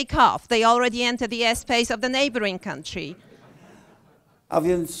take off, they already enter the airspace of the neighboring country. A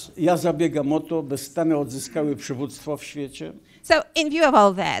więc ja zabiegam o to, by Stany odzyskały przywództwo w świecie. So in view of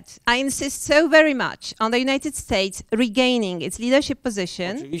all that, I insist so very much on the United States regaining its leadership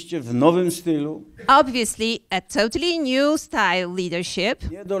position. Oczywiście w nowym stylu. Obviously, a totally new style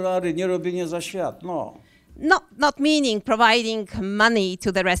leadership. Nie dolary, nie robienie za świat, no. Not meaning providing money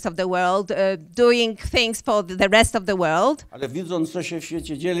to the rest of the world, doing things for the rest of the world. Ale widząc, co się w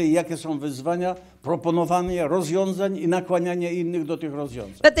świecie dzieje i jakie są wyzwania, proponowanie rozwiązań i nakłanianie innych do tych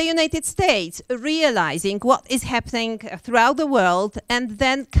rozwiązań. But the United States realizing what is happening throughout the world and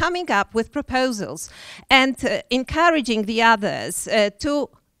then coming up with proposals and encouraging the others to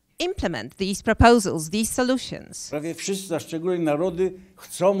implement these proposals, these solutions. Prawie wszyscy, a szczególnie narody,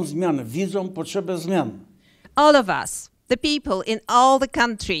 chcą zmian, widzą potrzebę zmian. All of us, the people in all the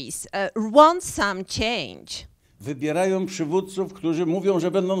countries, want some change. Wybierają przywódców, którzy mówią,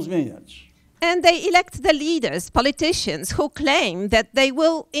 że będą zmieniać. And they elect the leaders, politicians, who claim that they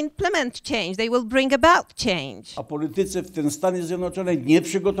will implement change, they will bring about change. A politycy, w tym Stany Zjednoczone, nie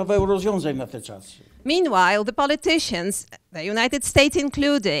przygotowały rozwiązań na te czasy. Meanwhile, the politicians, the United States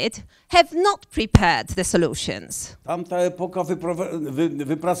included, have not prepared the solutions. Tamta epoka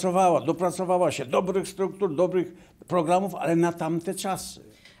dopracowała się dobrych struktur, dobrych programów, ale na tamte czasy.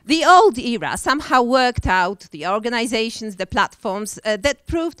 The old era somehow worked out the organizations, the platforms that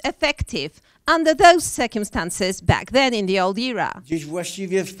proved effective under those circumstances back then in the old era. Dziś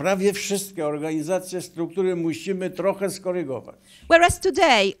właściwie prawie wszystkie organizacje, struktury musimy trochę skorygować. Whereas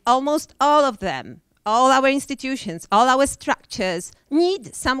today, almost all of them, all our institutions, all our structures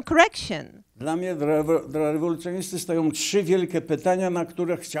need some correction. Dla mnie, dla rewolucjonisty, stoją trzy wielkie pytania, na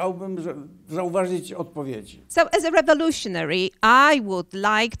które chciałbym zauważyć odpowiedzi. So as a revolutionary, I would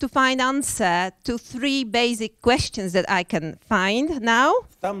like to find answer to three basic questions that I can find now.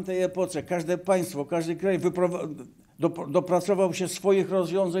 W tamtej epoce każde państwo, każdy kraj dopracował się swoich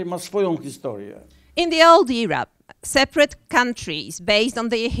rozwiązań, ma swoją historię. In the old era, separate countries based on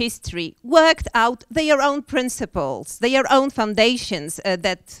their history worked out their own principles, their own foundations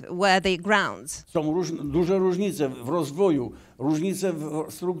that were their grounds. Są duże różnice w rozwoju, różnice w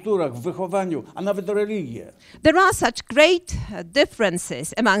strukturach, w wychowaniu, a nawet religii. There are such great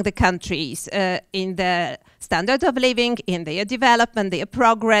differences among the countries in the standard of living, in their development, their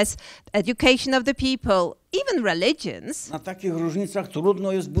progress, education of the people, even religions. Na takich różnicach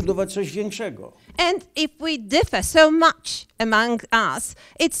trudno jest budować coś większego. And if we differ so much among us,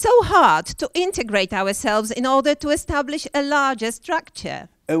 it's so hard to integrate ourselves in order to establish a larger structure.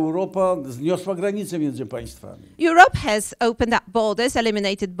 Europa zniosła granice między państwami. Europe has opened up borders,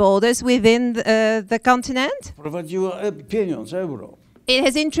 eliminated borders within the continent. Wprowadziła pieniądz, euro. It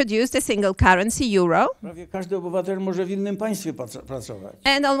has introduced a single currency, euro, Prawie każdy obywatel może w innym państwie pracować.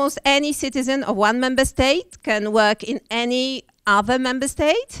 and almost any citizen of one member state can work in any other member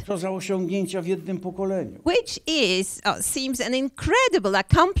state, To za osiągnięcia w jednym pokoleniu. which seems an incredible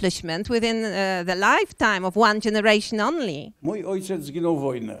accomplishment within the lifetime of one generation only. Mój ojciec zginął w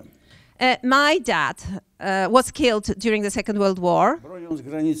wojnę, My dad was killed during the Second World War, broniąc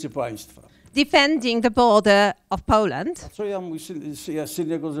granicy państwa. defending the border of Poland. Co ja syn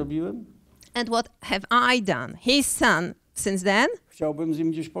jego zrobiłem? And what have I done, his son, since then? Chciałbym z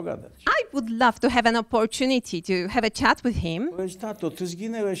nim gdzieś pogadać. I would love to have an opportunity to have a chat with him. Powiedz, tato, ty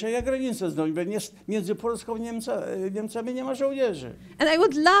zginęłeś, a ja granicę zdążę. Między Polską i Niemcami nie ma żołnierzy. And I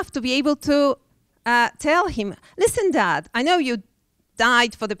would love to be able to tell him, listen, Dad, I know you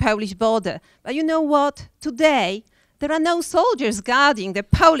died for the Polish border, but you know what? Today, there are no soldiers guarding the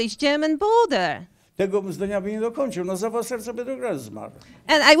Polish-German border. Tego zdania by nie dokończył. No zawał serca by drugi raz zmarł.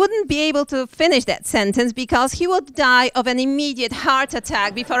 And I wouldn't be able to finish that sentence because he would die of an immediate heart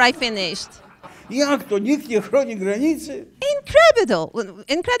attack before I finished. Jak to? Nikt nie chroni granicy?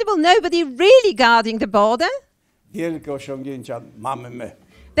 Incredible. Nobody really guarding the border. Wielkie osiągnięcia mamy my,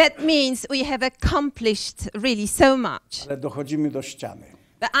 That means we have accomplished really so much. ale dochodzimy do ściany.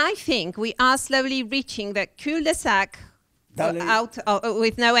 But I think we are slowly reaching the cul-de-sac Dalej,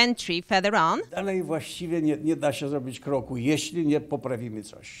 with no entry further on. dalej właściwie nie da się zrobić kroku, jeśli nie poprawimy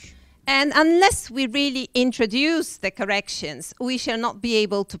coś. And unless we really introduce the corrections, we shall not be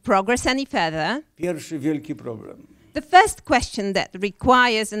able to progress any further. Pierwszy wielki problem. The first question that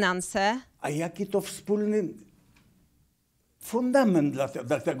requires an answer: A jaki to wspólny fundament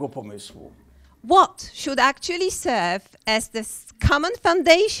dla tego pomysłu? what should actually serve as the common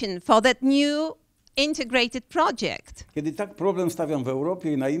foundation for that new integrated project? Kiedy tak problem stawiam w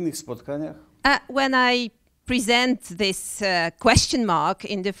Europie i na innych spotkaniach, When I present this question mark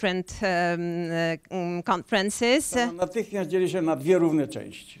in different conferences, to natychmiast dzieli się na dwie równe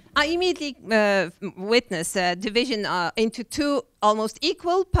części. I immediately witness a division into two almost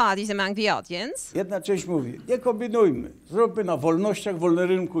equal parties among the audience. Jedna część mówi, nie kombinujmy, zróbmy na wolnościach, wolnym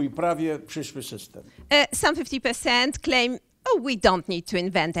rynku i prawie przyszły system. Some 50% claim, oh, we don't need to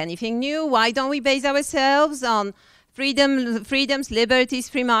invent anything new. Why don't we base ourselves on freedoms, liberties,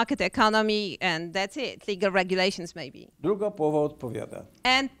 free market economy, and that's it, legal regulations maybe. Druga połowa odpowiada,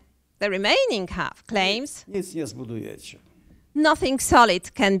 And the remaining half claims nic nie zbudujecie. nothing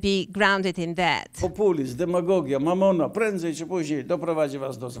solid can be grounded in that. Populizm, demagogia, mamona, prędzej czy później doprowadzi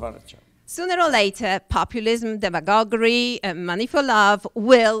was do zwarcia. Sooner or later, populism, demagoguery, money for love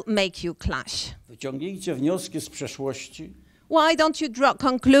will make you clash. Wyciągnijcie wnioski z przeszłości, Why don't you draw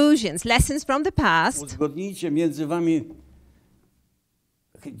conclusions, lessons from the past, uzgodnijcie między wami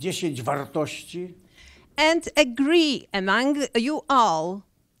 10 wartości, and agree among you all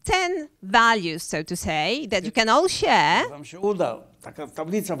 10 values, so to say, that you can all share. wam się uda, taka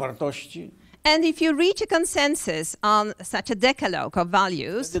tablica wartości, And if you reach a consensus on such a decalogue of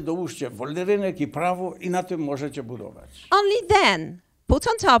values, wtedy dołóżcie wolny rynek i prawo i na tym możecie budować. only then put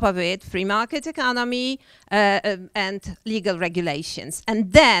on top of it free market economy and legal regulations.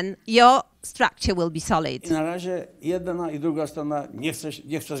 And then your structure will be solid. I na razie jedna i druga strona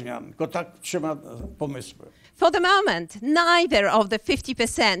nie chce zmian, tylko tak trzyma pomysły. For the moment, neither of the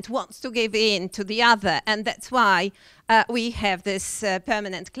 50% wants to give in to the other, and that's why we have this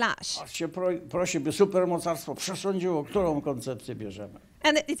permanent clash. Aż się prosi, by supermocarstwo przesądziło, którą koncepcję bierzemy.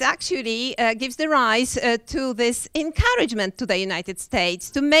 And it actually gives the rise to this encouragement to the United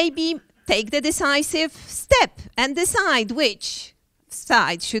States to maybe take the decisive step and decide which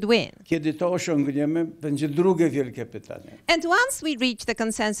side should win. Kiedy to osiągniemy, będzie drugie wielkie pytanie. And once we reach the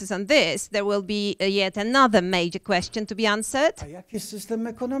consensus on this, there will be yet another major question to be answered. A jaki jest system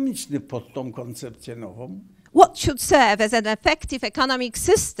ekonomiczny pod tą koncepcję nową? What should serve as an effective economic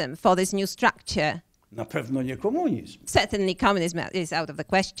system for this new structure? Na pewno nie komunizm, Certainly communism is out of the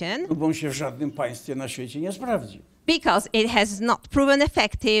question bo on się w żadnym państwie na świecie nie sprawdzi. because it has not proven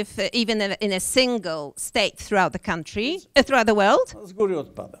effective even in a single state throughout the country, throughout the world. No, z góry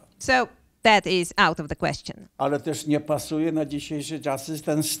odpada. So that is out of the question. Ale też nie pasuje na dzisiejsze czasy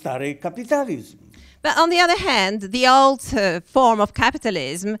ten stary kapitalizm. But on the other hand, the old form of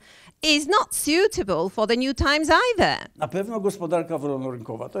capitalism is not suitable for the new times either. Na pewno gospodarka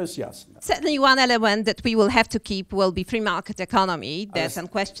wolnorynkowa, to jest jasne. Certainly one element that we will have to keep will be free market economy. That's Stary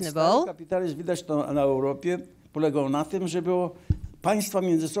unquestionable. kapitalizm, widać to na Europie, polegał na tym, że państwa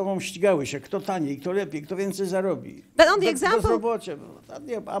między sobą ścigały się, kto taniej, kto lepiej, kto więcej zarobi. But on the example- Bezrobocie,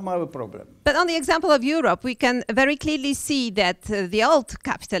 a mały problem. But on the example of Europe, we can very clearly see that the old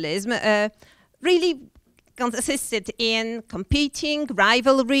capitalism really consisted in competing,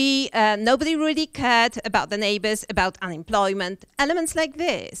 rivalry, nobody really cared about the neighbors, about unemployment, elements like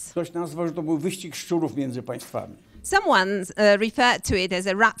this. Ktoś nazwał, że to był wyścig szczurów między państwami. Someone referred to it as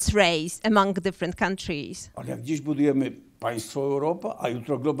a rat's race among different countries. Ale jak dziś budujemy państwo Europa, a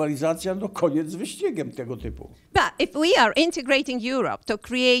jutro globalizacja, no koniec z wyścigiem tego typu. But if we are integrating Europe to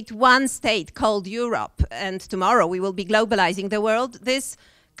create one state called Europe, and tomorrow we will be globalizing the world, this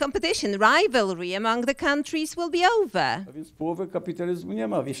competition, rivalry among the countries will be over. A więc połowy kapitalizmu nie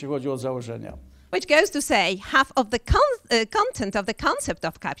ma, jeśli chodzi o założenia. Which goes to say half of the content of the concept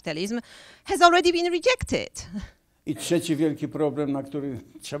of capitalism has already been rejected. I trzeci wielki problem, na który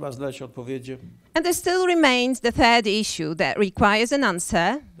trzeba znaleźć odpowiedzi, And there still remains the third issue that requires an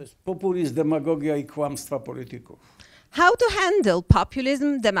answer. to jest populizm, demagogia i kłamstwa polityków. How to handle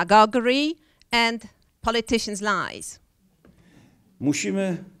populism, demagoguery and politicians' lies.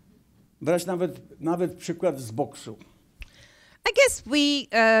 Musimy brać nawet przykład z boksu. I guess we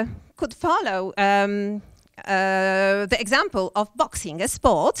could follow the example of boxing, a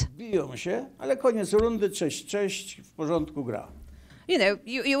sport. Biją się, ale koniec rundy, cześć, cześć, w porządku, gra. You know,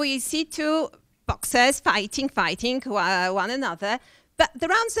 you see two boxers fighting one another, but the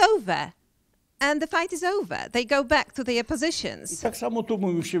round's over and the fight is over. They go back to their I positions. tak samo tu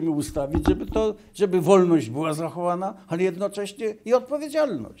musimy ustawić, żeby wolność była zachowana, ale jednocześnie i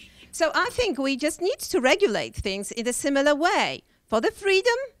odpowiedzialność. So I think we just need to regulate things in a similar way. For the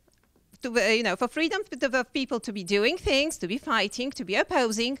freedom, for freedom of people to be doing things, to be fighting, to be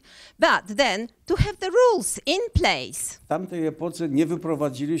opposing, but then to have the rules in place. W tamtej epoce nie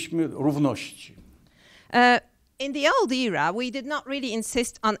wyprowadziliśmy równości. In the old era, we did not really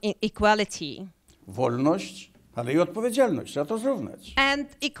insist on equality. Wolność, ale i odpowiedzialność, trzeba to zrównać. And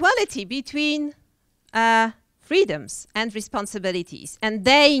equality between freedoms and responsibilities, and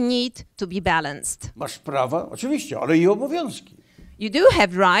they need to be balanced. Masz prawa, oczywiście, ale i obowiązki. You do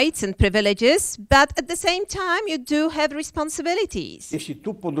have rights and privileges, but at the same time you do have responsibilities. Jeśli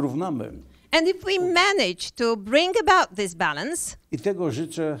tu podrównamy, And if we manage to bring about this balance, i tego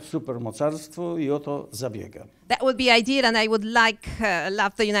życzę supermocarstwu i o to zabiegam. that would be ideal, and I would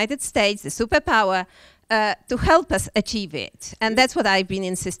love the United States, the superpower, to help us achieve it. And that's what I've been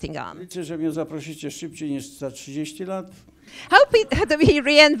insisting on. Liczę, że mnie zaprosicie szybciej niż za 30 lat. Hope to be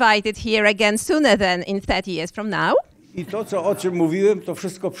re-invited here again sooner than in 30 years from now. I to, o czym mówiłem, to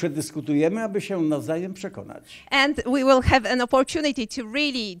wszystko przedyskutujemy, aby się nawzajem przekonać. And we will have an opportunity to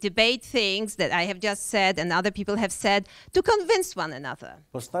really debate things that I have just said and other people have said to convince one another.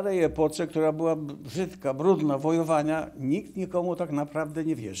 Po starej epoce, która była brzydka, brudna, wojowania, nikt nikomu tak naprawdę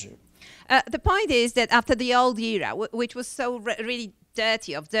nie wierzy. The point is that after the old era, which was so really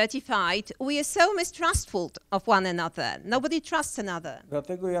dirty fight, we are so mistrustful of one another. Nobody trusts another.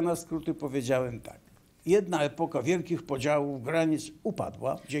 Dlatego ja na skróty powiedziałem tak. Jedna epoka wielkich podziałów, granic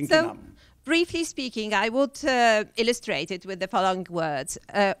upadła dzięki So, nam. briefly speaking, I would illustrate it with the following words.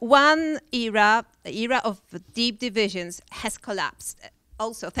 One era of deep divisions has collapsed,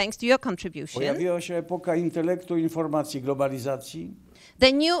 also thanks to your contribution. Pojawiła się epoka intelektu, informacji, globalizacji.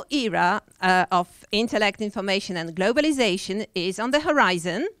 The new era of intellect, information and globalization is on the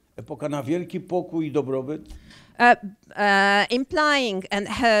horizon. Epoka na wielki pokój i dobrobyt. Implying and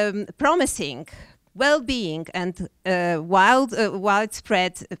promising well-being and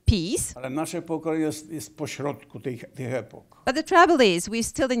widespread peace. Ale nasze pokolenie jest pośrodku tych epok. But the trouble is, we're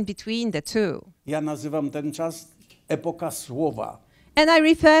still in between the two. Ja nazywam ten czas epoka słowa. And I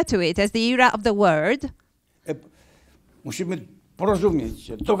refer to it as the era of the word. Musimy porozumieć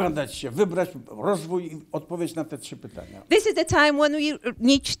się, dogadać się, wybrać rozwój i odpowiedź na te 3 pytania. This is the time when we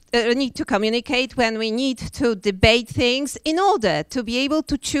need to communicate, when we need to debate things in order to be able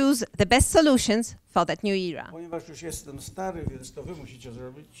to choose the best solutions for that new era. Ponieważ już jestem stary, więc to wy musicie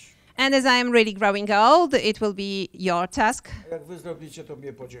zrobić. And as I am really growing old, it will be your task. A jak wy zrobicie, to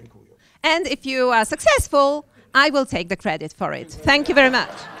mnie podziękują. And if you are successful, I will take the credit for it. Thank you very much.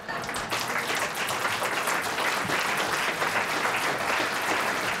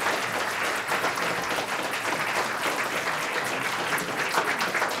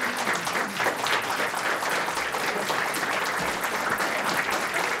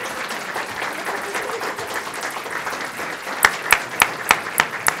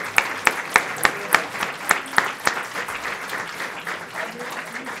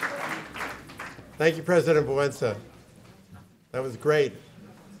 Thank you, President Walesa. That was great.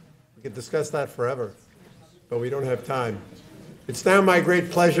 We could discuss that forever, but we don't have time. It's now my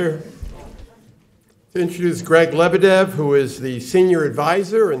great pleasure to introduce Greg Lebedev, who is the Senior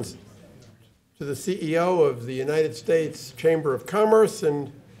Advisor to the CEO of the United States Chamber of Commerce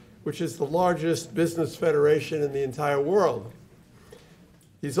and which is the largest business federation in the entire world.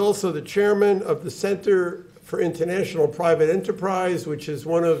 He's also the chairman of the Center for International Private Enterprise, which is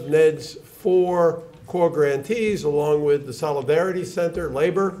one of NED's 4 core grantees, along with the Solidarity Center,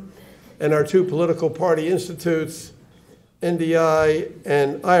 Labor, and our 2 political party institutes, NDI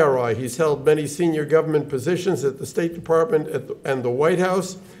and IRI. He's held many senior government positions at the State Department and the White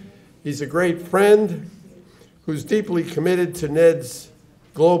House. He's a great friend who's deeply committed to NED's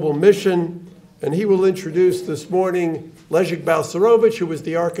global mission, and he will introduce this morning Leszek Balcerowicz, who was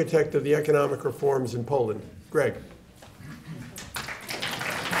the architect of the economic reforms in Poland. Greg.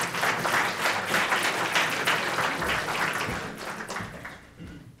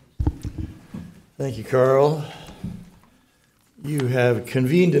 Thank you, Carl. You have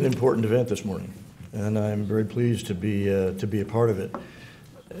convened an important event this morning, and I'm very pleased to be a part of it.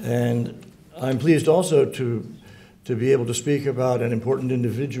 And I'm pleased also to be able to speak about an important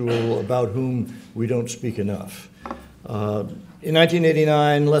individual about whom we don't speak enough. In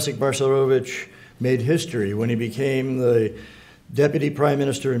 1989, Leszek Balcerowicz made history when he became the Deputy Prime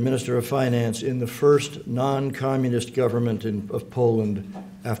Minister and Minister of Finance in the first non-communist government of Poland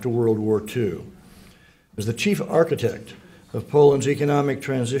after World War II. As the chief architect of Poland's economic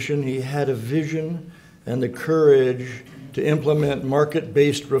transition, he had a vision and the courage to implement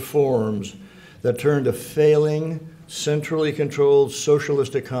market-based reforms that turned a failing, centrally controlled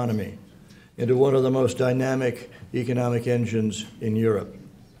socialist economy into one of the most dynamic economic engines in Europe.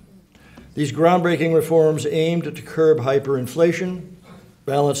 These groundbreaking reforms aimed to curb hyperinflation,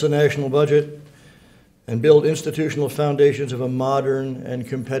 balance the national budget, and build institutional foundations of a modern and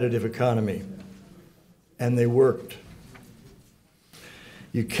competitive economy. And they worked.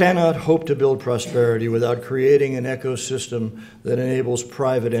 You cannot hope to build prosperity without creating an ecosystem that enables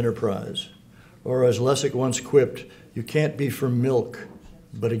private enterprise. Or as Leszek once quipped, you can't be for milk,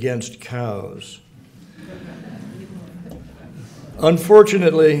 but against cows.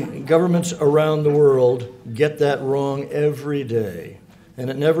 Unfortunately, governments around the world get that wrong every day, and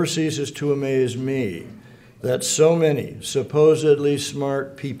it never ceases to amaze me that so many supposedly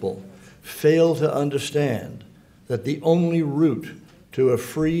smart people fail to understand that the only route to a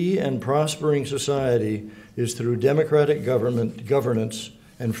free and prospering society is through democratic governance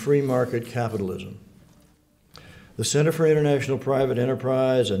and free market capitalism. The Center for International Private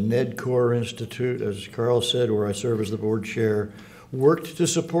Enterprise, a NED Core Institute, as Carl said, where I serve as the board chair, worked to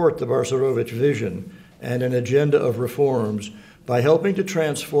support the Balcerowicz vision and an agenda of reforms by helping to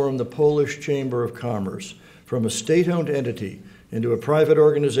transform the Polish Chamber of Commerce from a state-owned entity into a private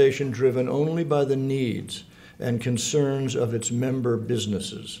organization driven only by the needs and concerns of its member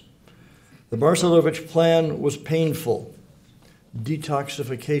businesses. The Balcerowicz plan was painful.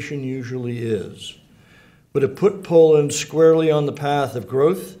 Detoxification usually is. But it put Poland squarely on the path of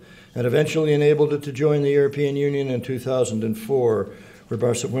growth and eventually enabled it to join the European Union in 2004,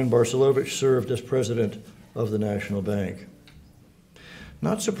 when Balcerowicz served as president of the National Bank.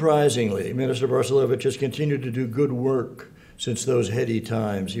 Not surprisingly, Minister Balcerowicz has continued to do good work since those heady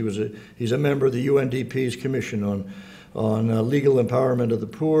times. He's a member of the UNDP's Commission on Legal Empowerment of the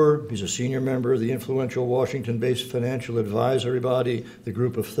Poor. He's a senior member of the influential Washington-based financial advisory body, the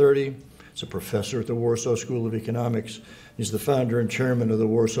Group of 30. He's a professor at the Warsaw School of Economics. He's the founder and chairman of the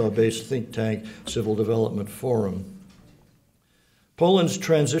Warsaw-based think tank Civil Development Forum. Poland's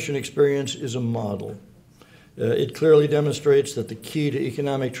transition experience is a model. It clearly demonstrates that the key to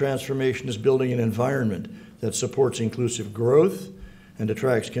economic transformation is building an environment that supports inclusive growth and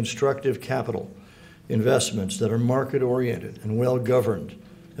attracts constructive capital investments that are market-oriented and well-governed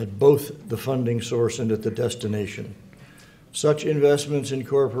at both the funding source and at the destination. Such investments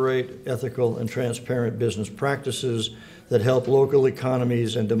incorporate ethical and transparent business practices that help local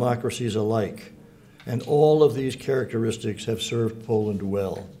economies and democracies alike. And all of these characteristics have served Poland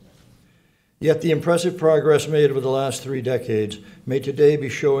well. Yet the impressive progress made over the last 3 decades may today be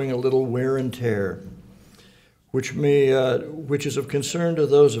showing a little wear and tear, which is of concern to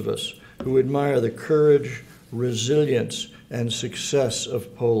those of us who admire the courage, resilience, and success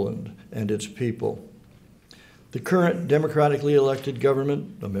of Poland and its people. The current democratically elected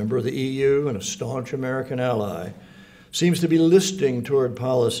government, a member of the EU and a staunch American ally, seems to be listing toward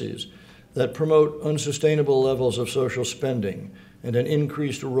policies that promote unsustainable levels of social spending and an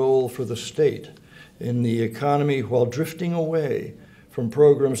increased role for the state in the economy while drifting away from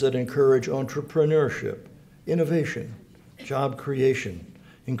programs that encourage entrepreneurship, innovation, job creation,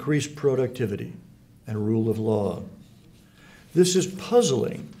 increased productivity, and rule of law. This is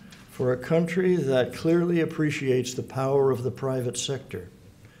puzzling for a country that clearly appreciates the power of the private sector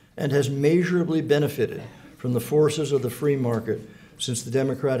and has measurably benefited from the forces of the free market since the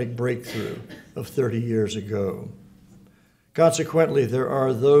democratic breakthrough of 30 years ago. Consequently, there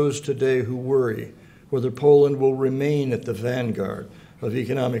are those today who worry whether Poland will remain at the vanguard of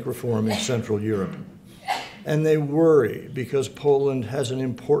economic reform in Central Europe. And they worry because Poland has an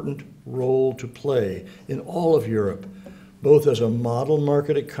important role to play in all of Europe, both as a model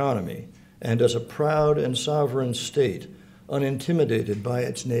market economy and as a proud and sovereign state, unintimidated by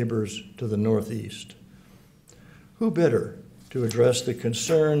its neighbors to the northeast. Who better to address the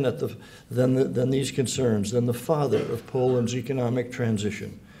concern than these concerns than the father of Poland's economic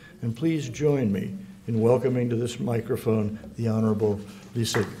transition? And please join me in welcoming to this microphone the Honorable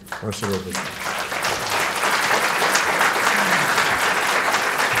Leszek Balcerowicz.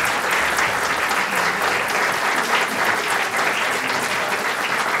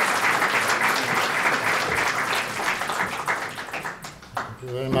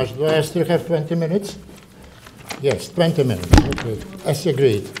 Very much. Do I still have 20 minutes? Yes, 20 minutes. Okay, as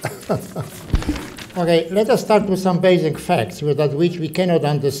agreed. Okay, let us start with some basic facts without which we cannot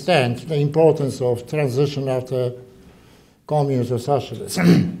understand the importance of transition after communism or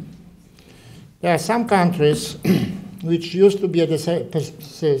socialism. There are some countries which used to be at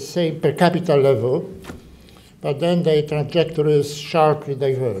the same per capita level, but then their trajectories sharply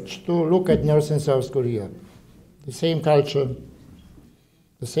diverged. To look at North and South Korea, the same culture,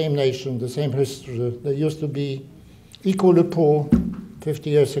 the same nation, the same history. They used to be equally poor 50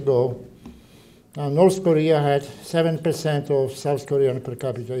 years ago. Now, North Korea had 7% of South Korean per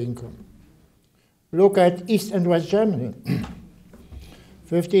capita income. Look at East and West Germany.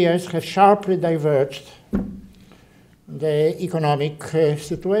 50 years have sharply diverged the economic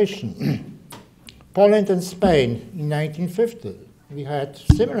situation. Poland and Spain in 1950, we had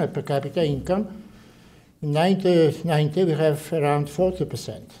similar per capita income. In 1990, we have around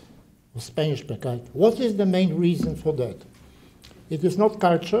 40% of Spanish per capita. What is the main reason for that? It is not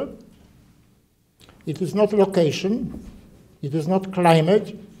culture. It is not location, it is not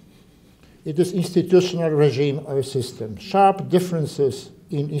climate, it is institutional regime or system. Sharp differences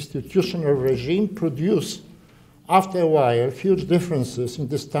in institutional regime produce, after a while, huge differences in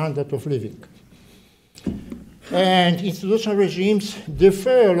the standard of living. And institutional regimes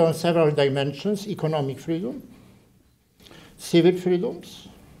differ along several dimensions: economic freedom, civic freedoms,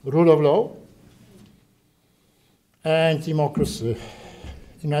 rule of law, and democracy.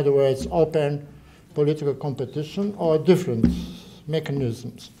 In other words, open political competition or different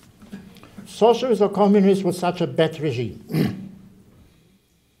mechanisms. Socialism or communism was such a bad regime.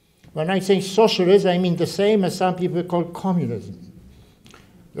 When I say socialism, I mean the same as some people call communism.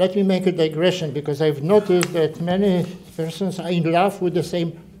 Let me make a digression, because I've noticed that many persons are in love with the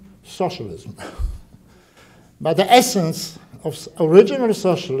same socialism. But the essence of original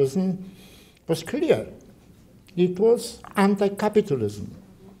socialism was clear. It was anti-capitalism.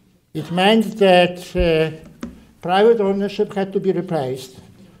 It meant that private ownership had to be replaced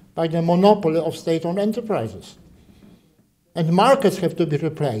by the monopoly of state-owned enterprises. And markets have to be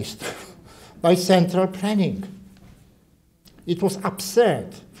replaced by central planning. It was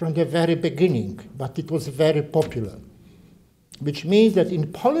absurd from the very beginning, but it was very popular. Which means that in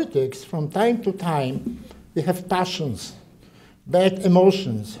politics, from time to time, we have passions, bad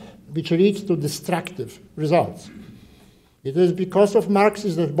emotions, which lead to destructive results. It is because of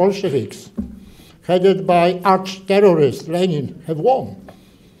Marxists that Bolsheviks, headed by arch-terrorist Lenin, have won.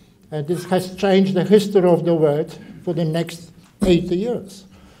 And this has changed the history of the world for the next 80 years.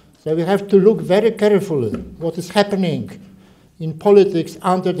 So we have to look very carefully what is happening in politics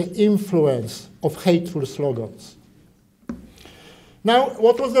under the influence of hateful slogans. Now,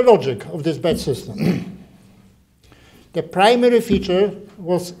 what was the logic of this bad system? The primary feature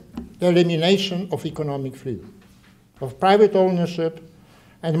was the elimination of economic freedom, of private ownership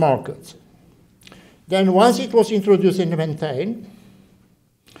and markets. Then once it was introduced and maintained,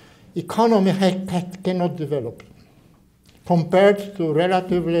 economy cannot develop compared to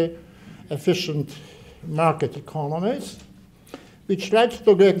relatively efficient market economies, which led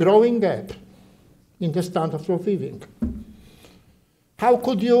to a growing gap in the standard of living. How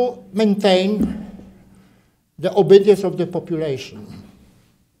could you maintain the obedience of the population?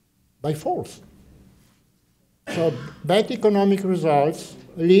 By force. So bad economic results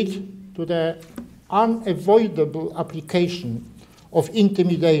lead to the unavoidable application of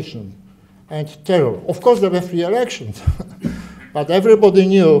intimidation and terror. Of course, there were free elections, but everybody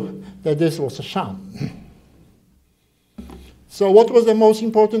knew that this was a sham. So what was the most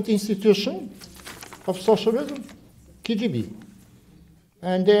important institution of socialism? KGB.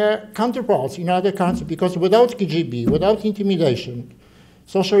 And their counterparts in other countries, because without KGB, without intimidation,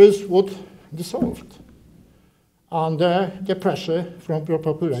 socialism would dissolve. under the pressure from the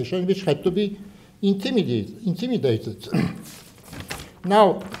population, which had to be intimidated.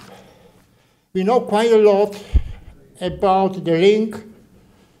 Now, we know quite a lot about the link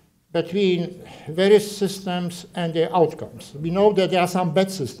between various systems and their outcomes. We know that there are some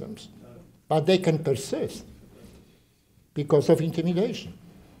bad systems, but they can persist because of intimidation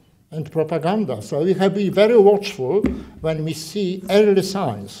and propaganda. So we have to be very watchful when we see early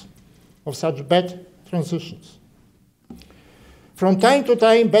signs of such bad transitions. From time to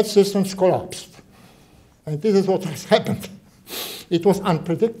time, bad systems collapsed. And this is what has happened. It was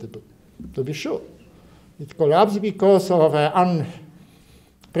unpredictable, to be sure. It collapsed because of an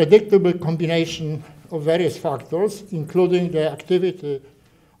unpredictable combination of various factors, including the activity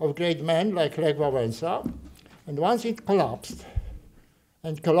of great men like Lech Walesa. And once it collapsed,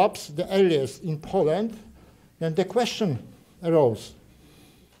 and collapsed the earliest in Poland, then the question arose,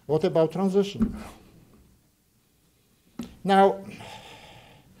 what about transition? Now,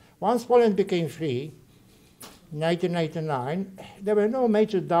 once Poland became free, in 1999, there were no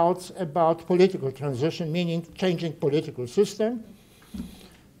major doubts about political transition, meaning changing political system,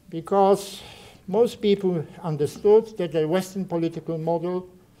 because most people understood that the Western political model,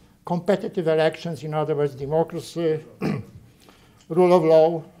 competitive elections, in other words, democracy, rule of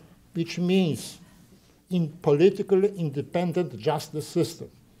law, which means in politically independent justice system.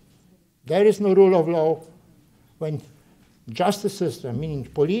 There is no rule of law when justice system, meaning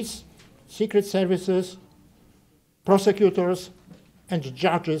police, secret services, prosecutors, and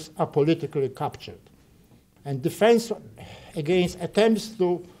judges are politically captured. And defense against attempts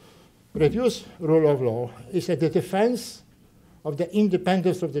to reduce rule of law is the defense of the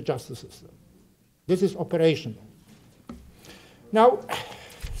independence of the justice system. This is operational. Now,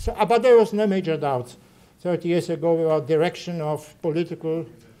 but there was no major doubt 30 years ago about direction of political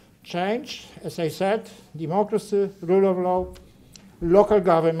change. As I said, democracy, rule of law, local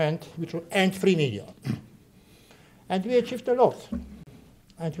government, and free media. And we achieved a lot.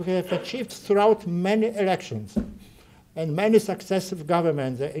 And we have achieved throughout many elections and many successive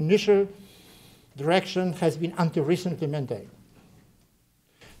governments. The initial direction has been until recently maintained.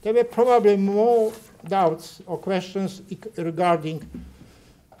 There were probably more doubts or questions regarding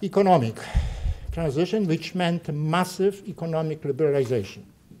economic transition, which meant massive economic liberalization.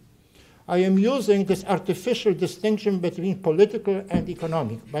 I am using this artificial distinction between political and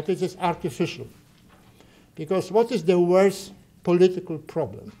economic, but it is artificial. Because what is the worst political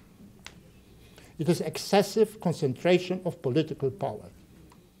problem? It is excessive concentration of political power,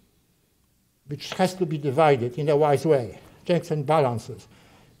 which has to be divided in a wise way, checks and balances.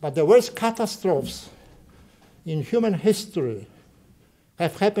 But the worst catastrophes in human history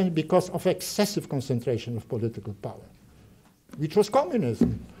have happened because of excessive concentration of political power, which was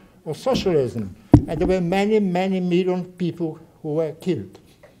communism or socialism. And there were many, many million people who were killed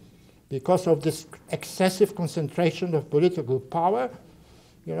because of this excessive concentration of political power.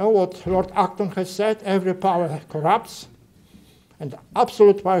 You know what Lord Acton has said, every power corrupts, and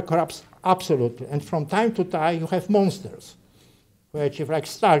absolute power corrupts absolutely. And from time to time, you have monsters, which is like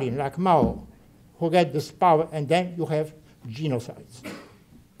Stalin, like Mao, who get this power, and then you have genocides.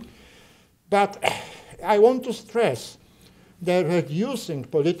 But I want to stress that reducing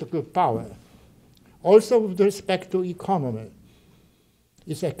political power, also with respect to economy,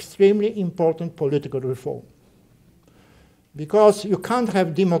 is extremely important political reform. Because you can't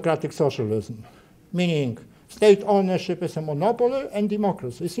have democratic socialism, meaning state ownership is a monopoly and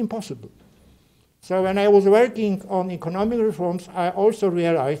democracy. It's impossible. So when I was working on economic reforms, I also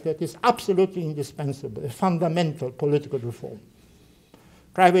realized that it's absolutely indispensable, a fundamental political reform.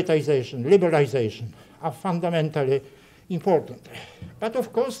 Privatization, liberalization are fundamentally important. But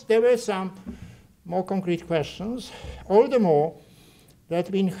of course, there were some more concrete questions, all the more that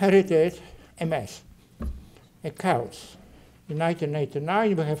we inherited a mess, a chaos. In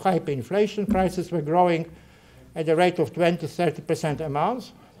 1989, we have hyperinflation, prices were growing at a rate of 20–30% a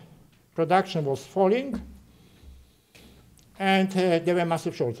month. Production was falling, and there were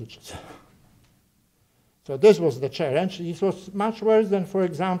massive shortages. So this was the challenge. It was much worse than, for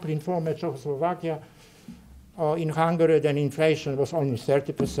example, in former Czechoslovakia or in Hungary, then inflation was only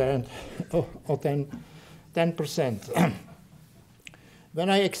 30% or 10%. When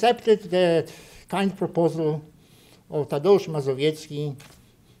I accepted the kind proposal of Tadeusz Mazowiecki,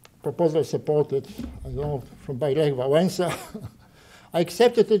 proposal supported, by Lech Walesa, I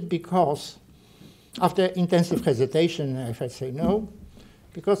accepted it because, after intensive hesitation, I had to say no,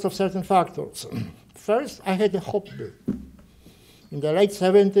 because of certain factors. First, I had a hobby. In the late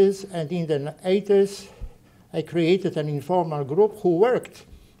 70s and in the 80s, I created an informal group who worked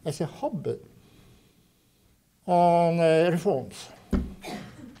as a hobby on reforms.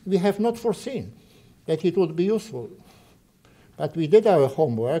 We have not foreseen that it would be useful. But we did our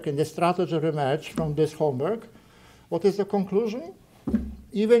homework, and the strategy emerged from this homework. What is the conclusion?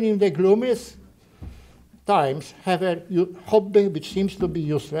 Even in the gloomiest times, have a hobby which seems to be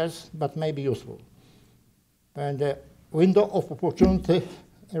useless, but may be useful. And the window of opportunity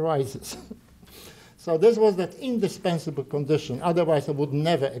arises. So this was that indispensable condition. Otherwise, I would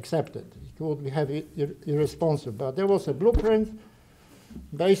never accept it. It would be irresponsible. But there was a blueprint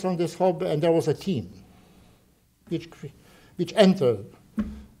based on this hobby, and there was a team which entered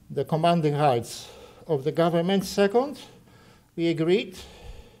the commanding heights of the government. Second, we agreed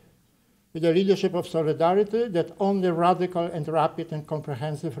with the leadership of Solidarity that only radical and rapid and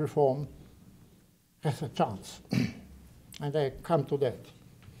comprehensive reform has a chance. And I come to that.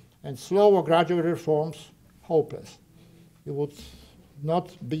 And slow or gradual reforms, hopeless. It would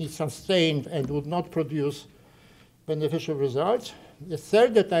not be sustained and would not produce beneficial results. The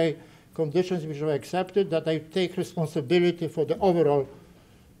third conditions which were accepted, that I take responsibility for the overall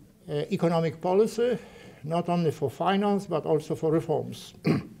economic policy, not only for finance, but also for reforms.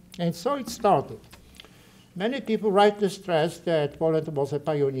 And so it started. Many people rightly stress that Poland was a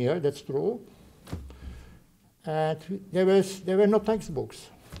pioneer, that's true. And there were no textbooks.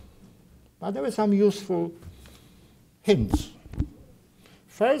 But there were some useful hints.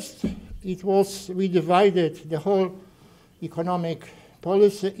 First, we divided the whole economic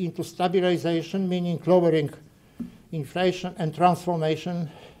policy into stabilization, meaning lowering inflation, and transformation,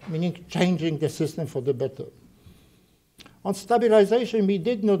 meaning changing the system for the better. On stabilization, we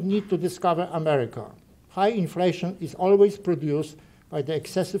did not need to discover America. High inflation is always produced by the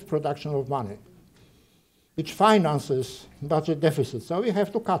excessive production of money, which finances budget deficits, so we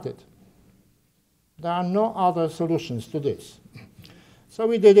have to cut it. There are no other solutions to this. So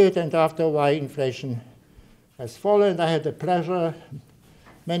we did it, and after a while, inflation has fallen. I had the pleasure,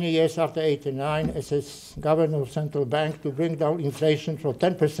 many years after '89, as a governor of central bank, to bring down inflation from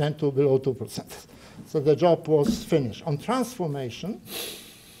 10% to below 2%. So the job was finished. On transformation,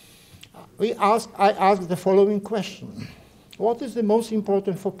 I asked the following question. What is the most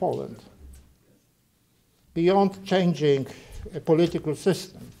important for Poland? Beyond changing a political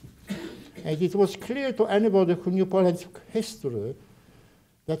system. And it was clear to anybody who knew Poland's history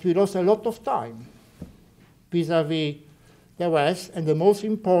that we lost a lot of time vis-à-vis the West, and the most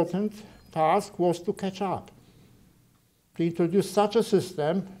important task was to catch up, to introduce such a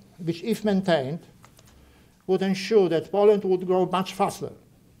system which, if maintained, would ensure that Poland would grow much faster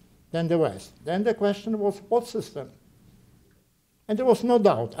than the West. Then the question was, what system? And there was no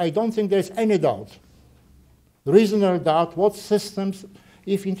doubt. I don't think there's any doubt, reasonable doubt, what systems,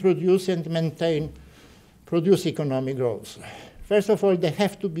 if introduced and maintained, produce economic growth. First of all, they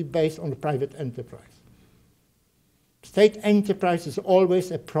have to be based on private enterprise. State enterprise is always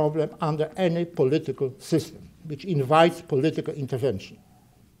a problem under any political system, which invites political intervention.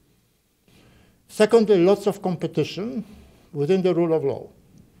 Secondly, lots of competition within the rule of law.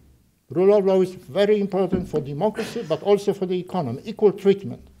 Rule of law is very important for democracy, but also for the economy. Equal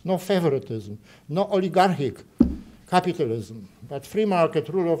treatment, no favoritism, no oligarchic capitalism, but free market,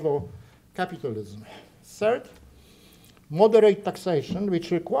 rule of law, capitalism. Third, moderate taxation,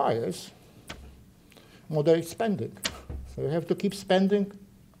 which requires moderate spending. So you have to keep spending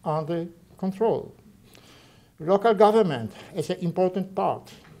under control. Local government is an important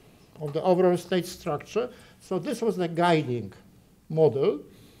part of the overall state structure. So this was the guiding model.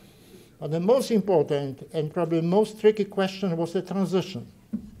 But the most important and probably most tricky question was the transition.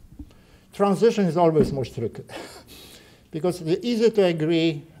 Transition is always most tricky because it's easy to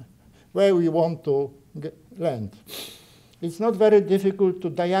agree where we want to land. It's not very difficult to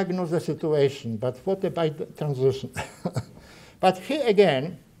diagnose the situation, but what about the transition? But here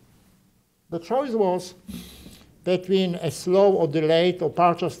again, the choice was between a slow or delayed or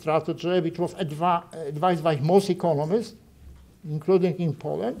partial strategy, which was advised by most economists, including in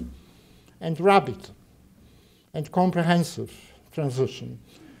Poland, and rapid and comprehensive transition.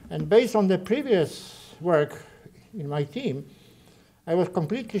 And based on the previous work in my team, we are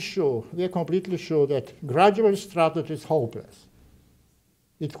completely sure that gradual strategy is hopeless.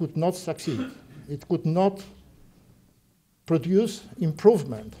 It could not succeed. It could not produce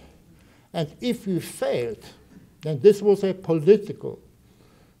improvement. And if we failed, then this was a political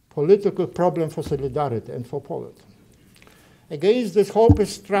problem for Solidarity and for Poland. Against this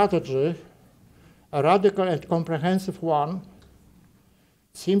hopeless strategy, a radical and comprehensive one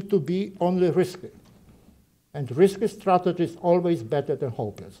seemed to be only risky. And risky strategy is always better than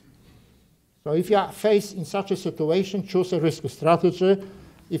hopeless. So if you are faced in such a situation, choose a risky strategy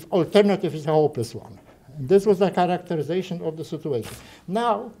if alternative is a hopeless one. This was the characterization of the situation.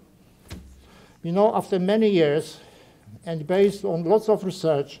 Now, you know, after many years, and based on lots of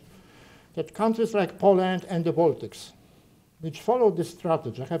research, that countries like Poland and the Baltics, which follow this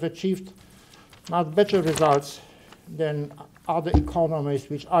strategy, have achieved much better results than other economies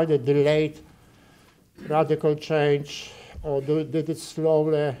which either delayed radical change or did it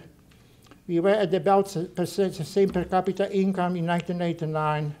slowly. We were at about the same per capita income in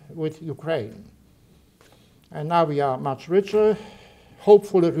 1989 with Ukraine. And now we are much richer.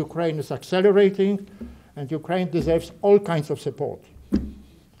 Hopefully Ukraine is accelerating, and Ukraine deserves all kinds of support.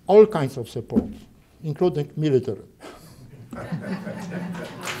 All kinds of support, including military.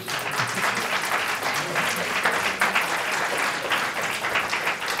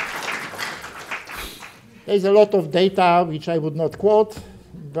 There's a lot of data which I would not quote,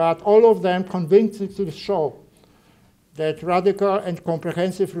 but all of them convincingly show that radical and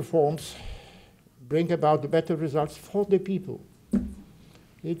comprehensive reforms bring about better results for the people.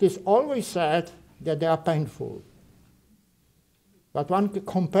 It is always said that they are painful. But one can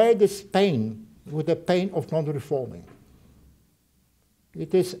compare this pain with the pain of non-reforming.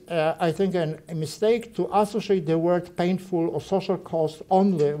 It is, I think, a mistake to associate the word painful or social cost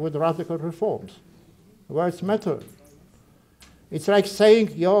only with radical reforms. Words matter. It's like saying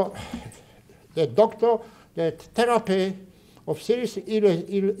the doctor that therapy of seriously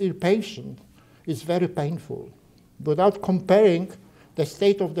ill patient is very painful, without comparing the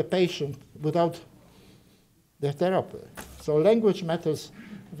state of the patient without the therapy. So language matters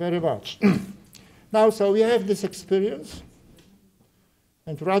very much. Now, so we have this experience,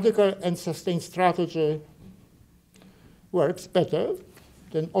 and radical and sustained strategy works better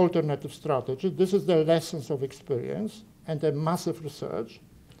than alternative strategy. This is the lessons of experience and the massive research.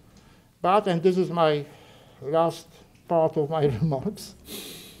 But, and this is my last part of my remarks,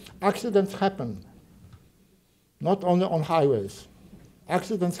 accidents happen, not only on highways.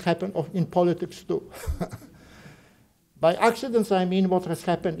 Accidents happen in politics too. By accidents, I mean what has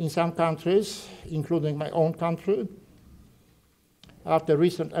happened in some countries, including my own country, after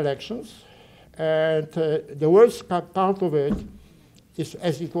recent elections. And the worst part of it is,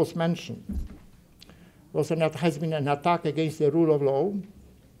 as it was mentioned, has been an attack against the rule of law,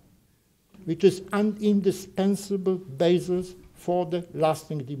 which is an indispensable basis for the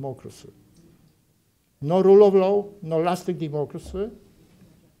lasting democracy. No rule of law, no lasting democracy.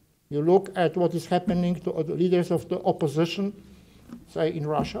 You look at what is happening to the leaders of the opposition, say in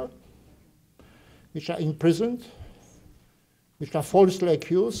Russia, which are imprisoned, which are falsely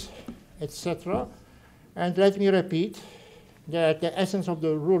accused, etc. And let me repeat that the essence of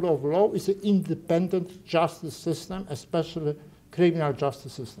the rule of law is an independent justice system, especially criminal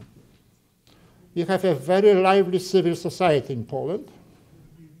justice system. We have a very lively civil society in Poland.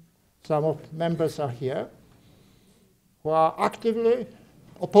 Some of the members are here, who are actively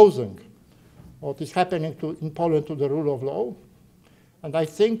opposing what is happening in Poland to the rule of law. And I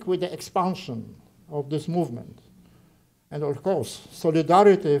think with the expansion of this movement, and of course,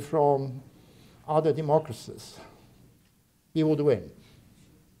 solidarity from other democracies, we would win.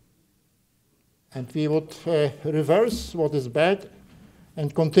 And we would reverse what is bad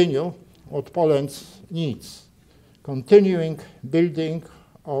and continue what Poland needs, continuing building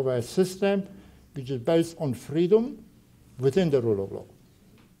of a system which is based on freedom within the rule of law,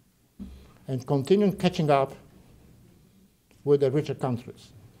 and continuing catching up with the richer countries,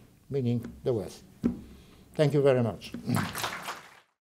 meaning the West. Thank you very much.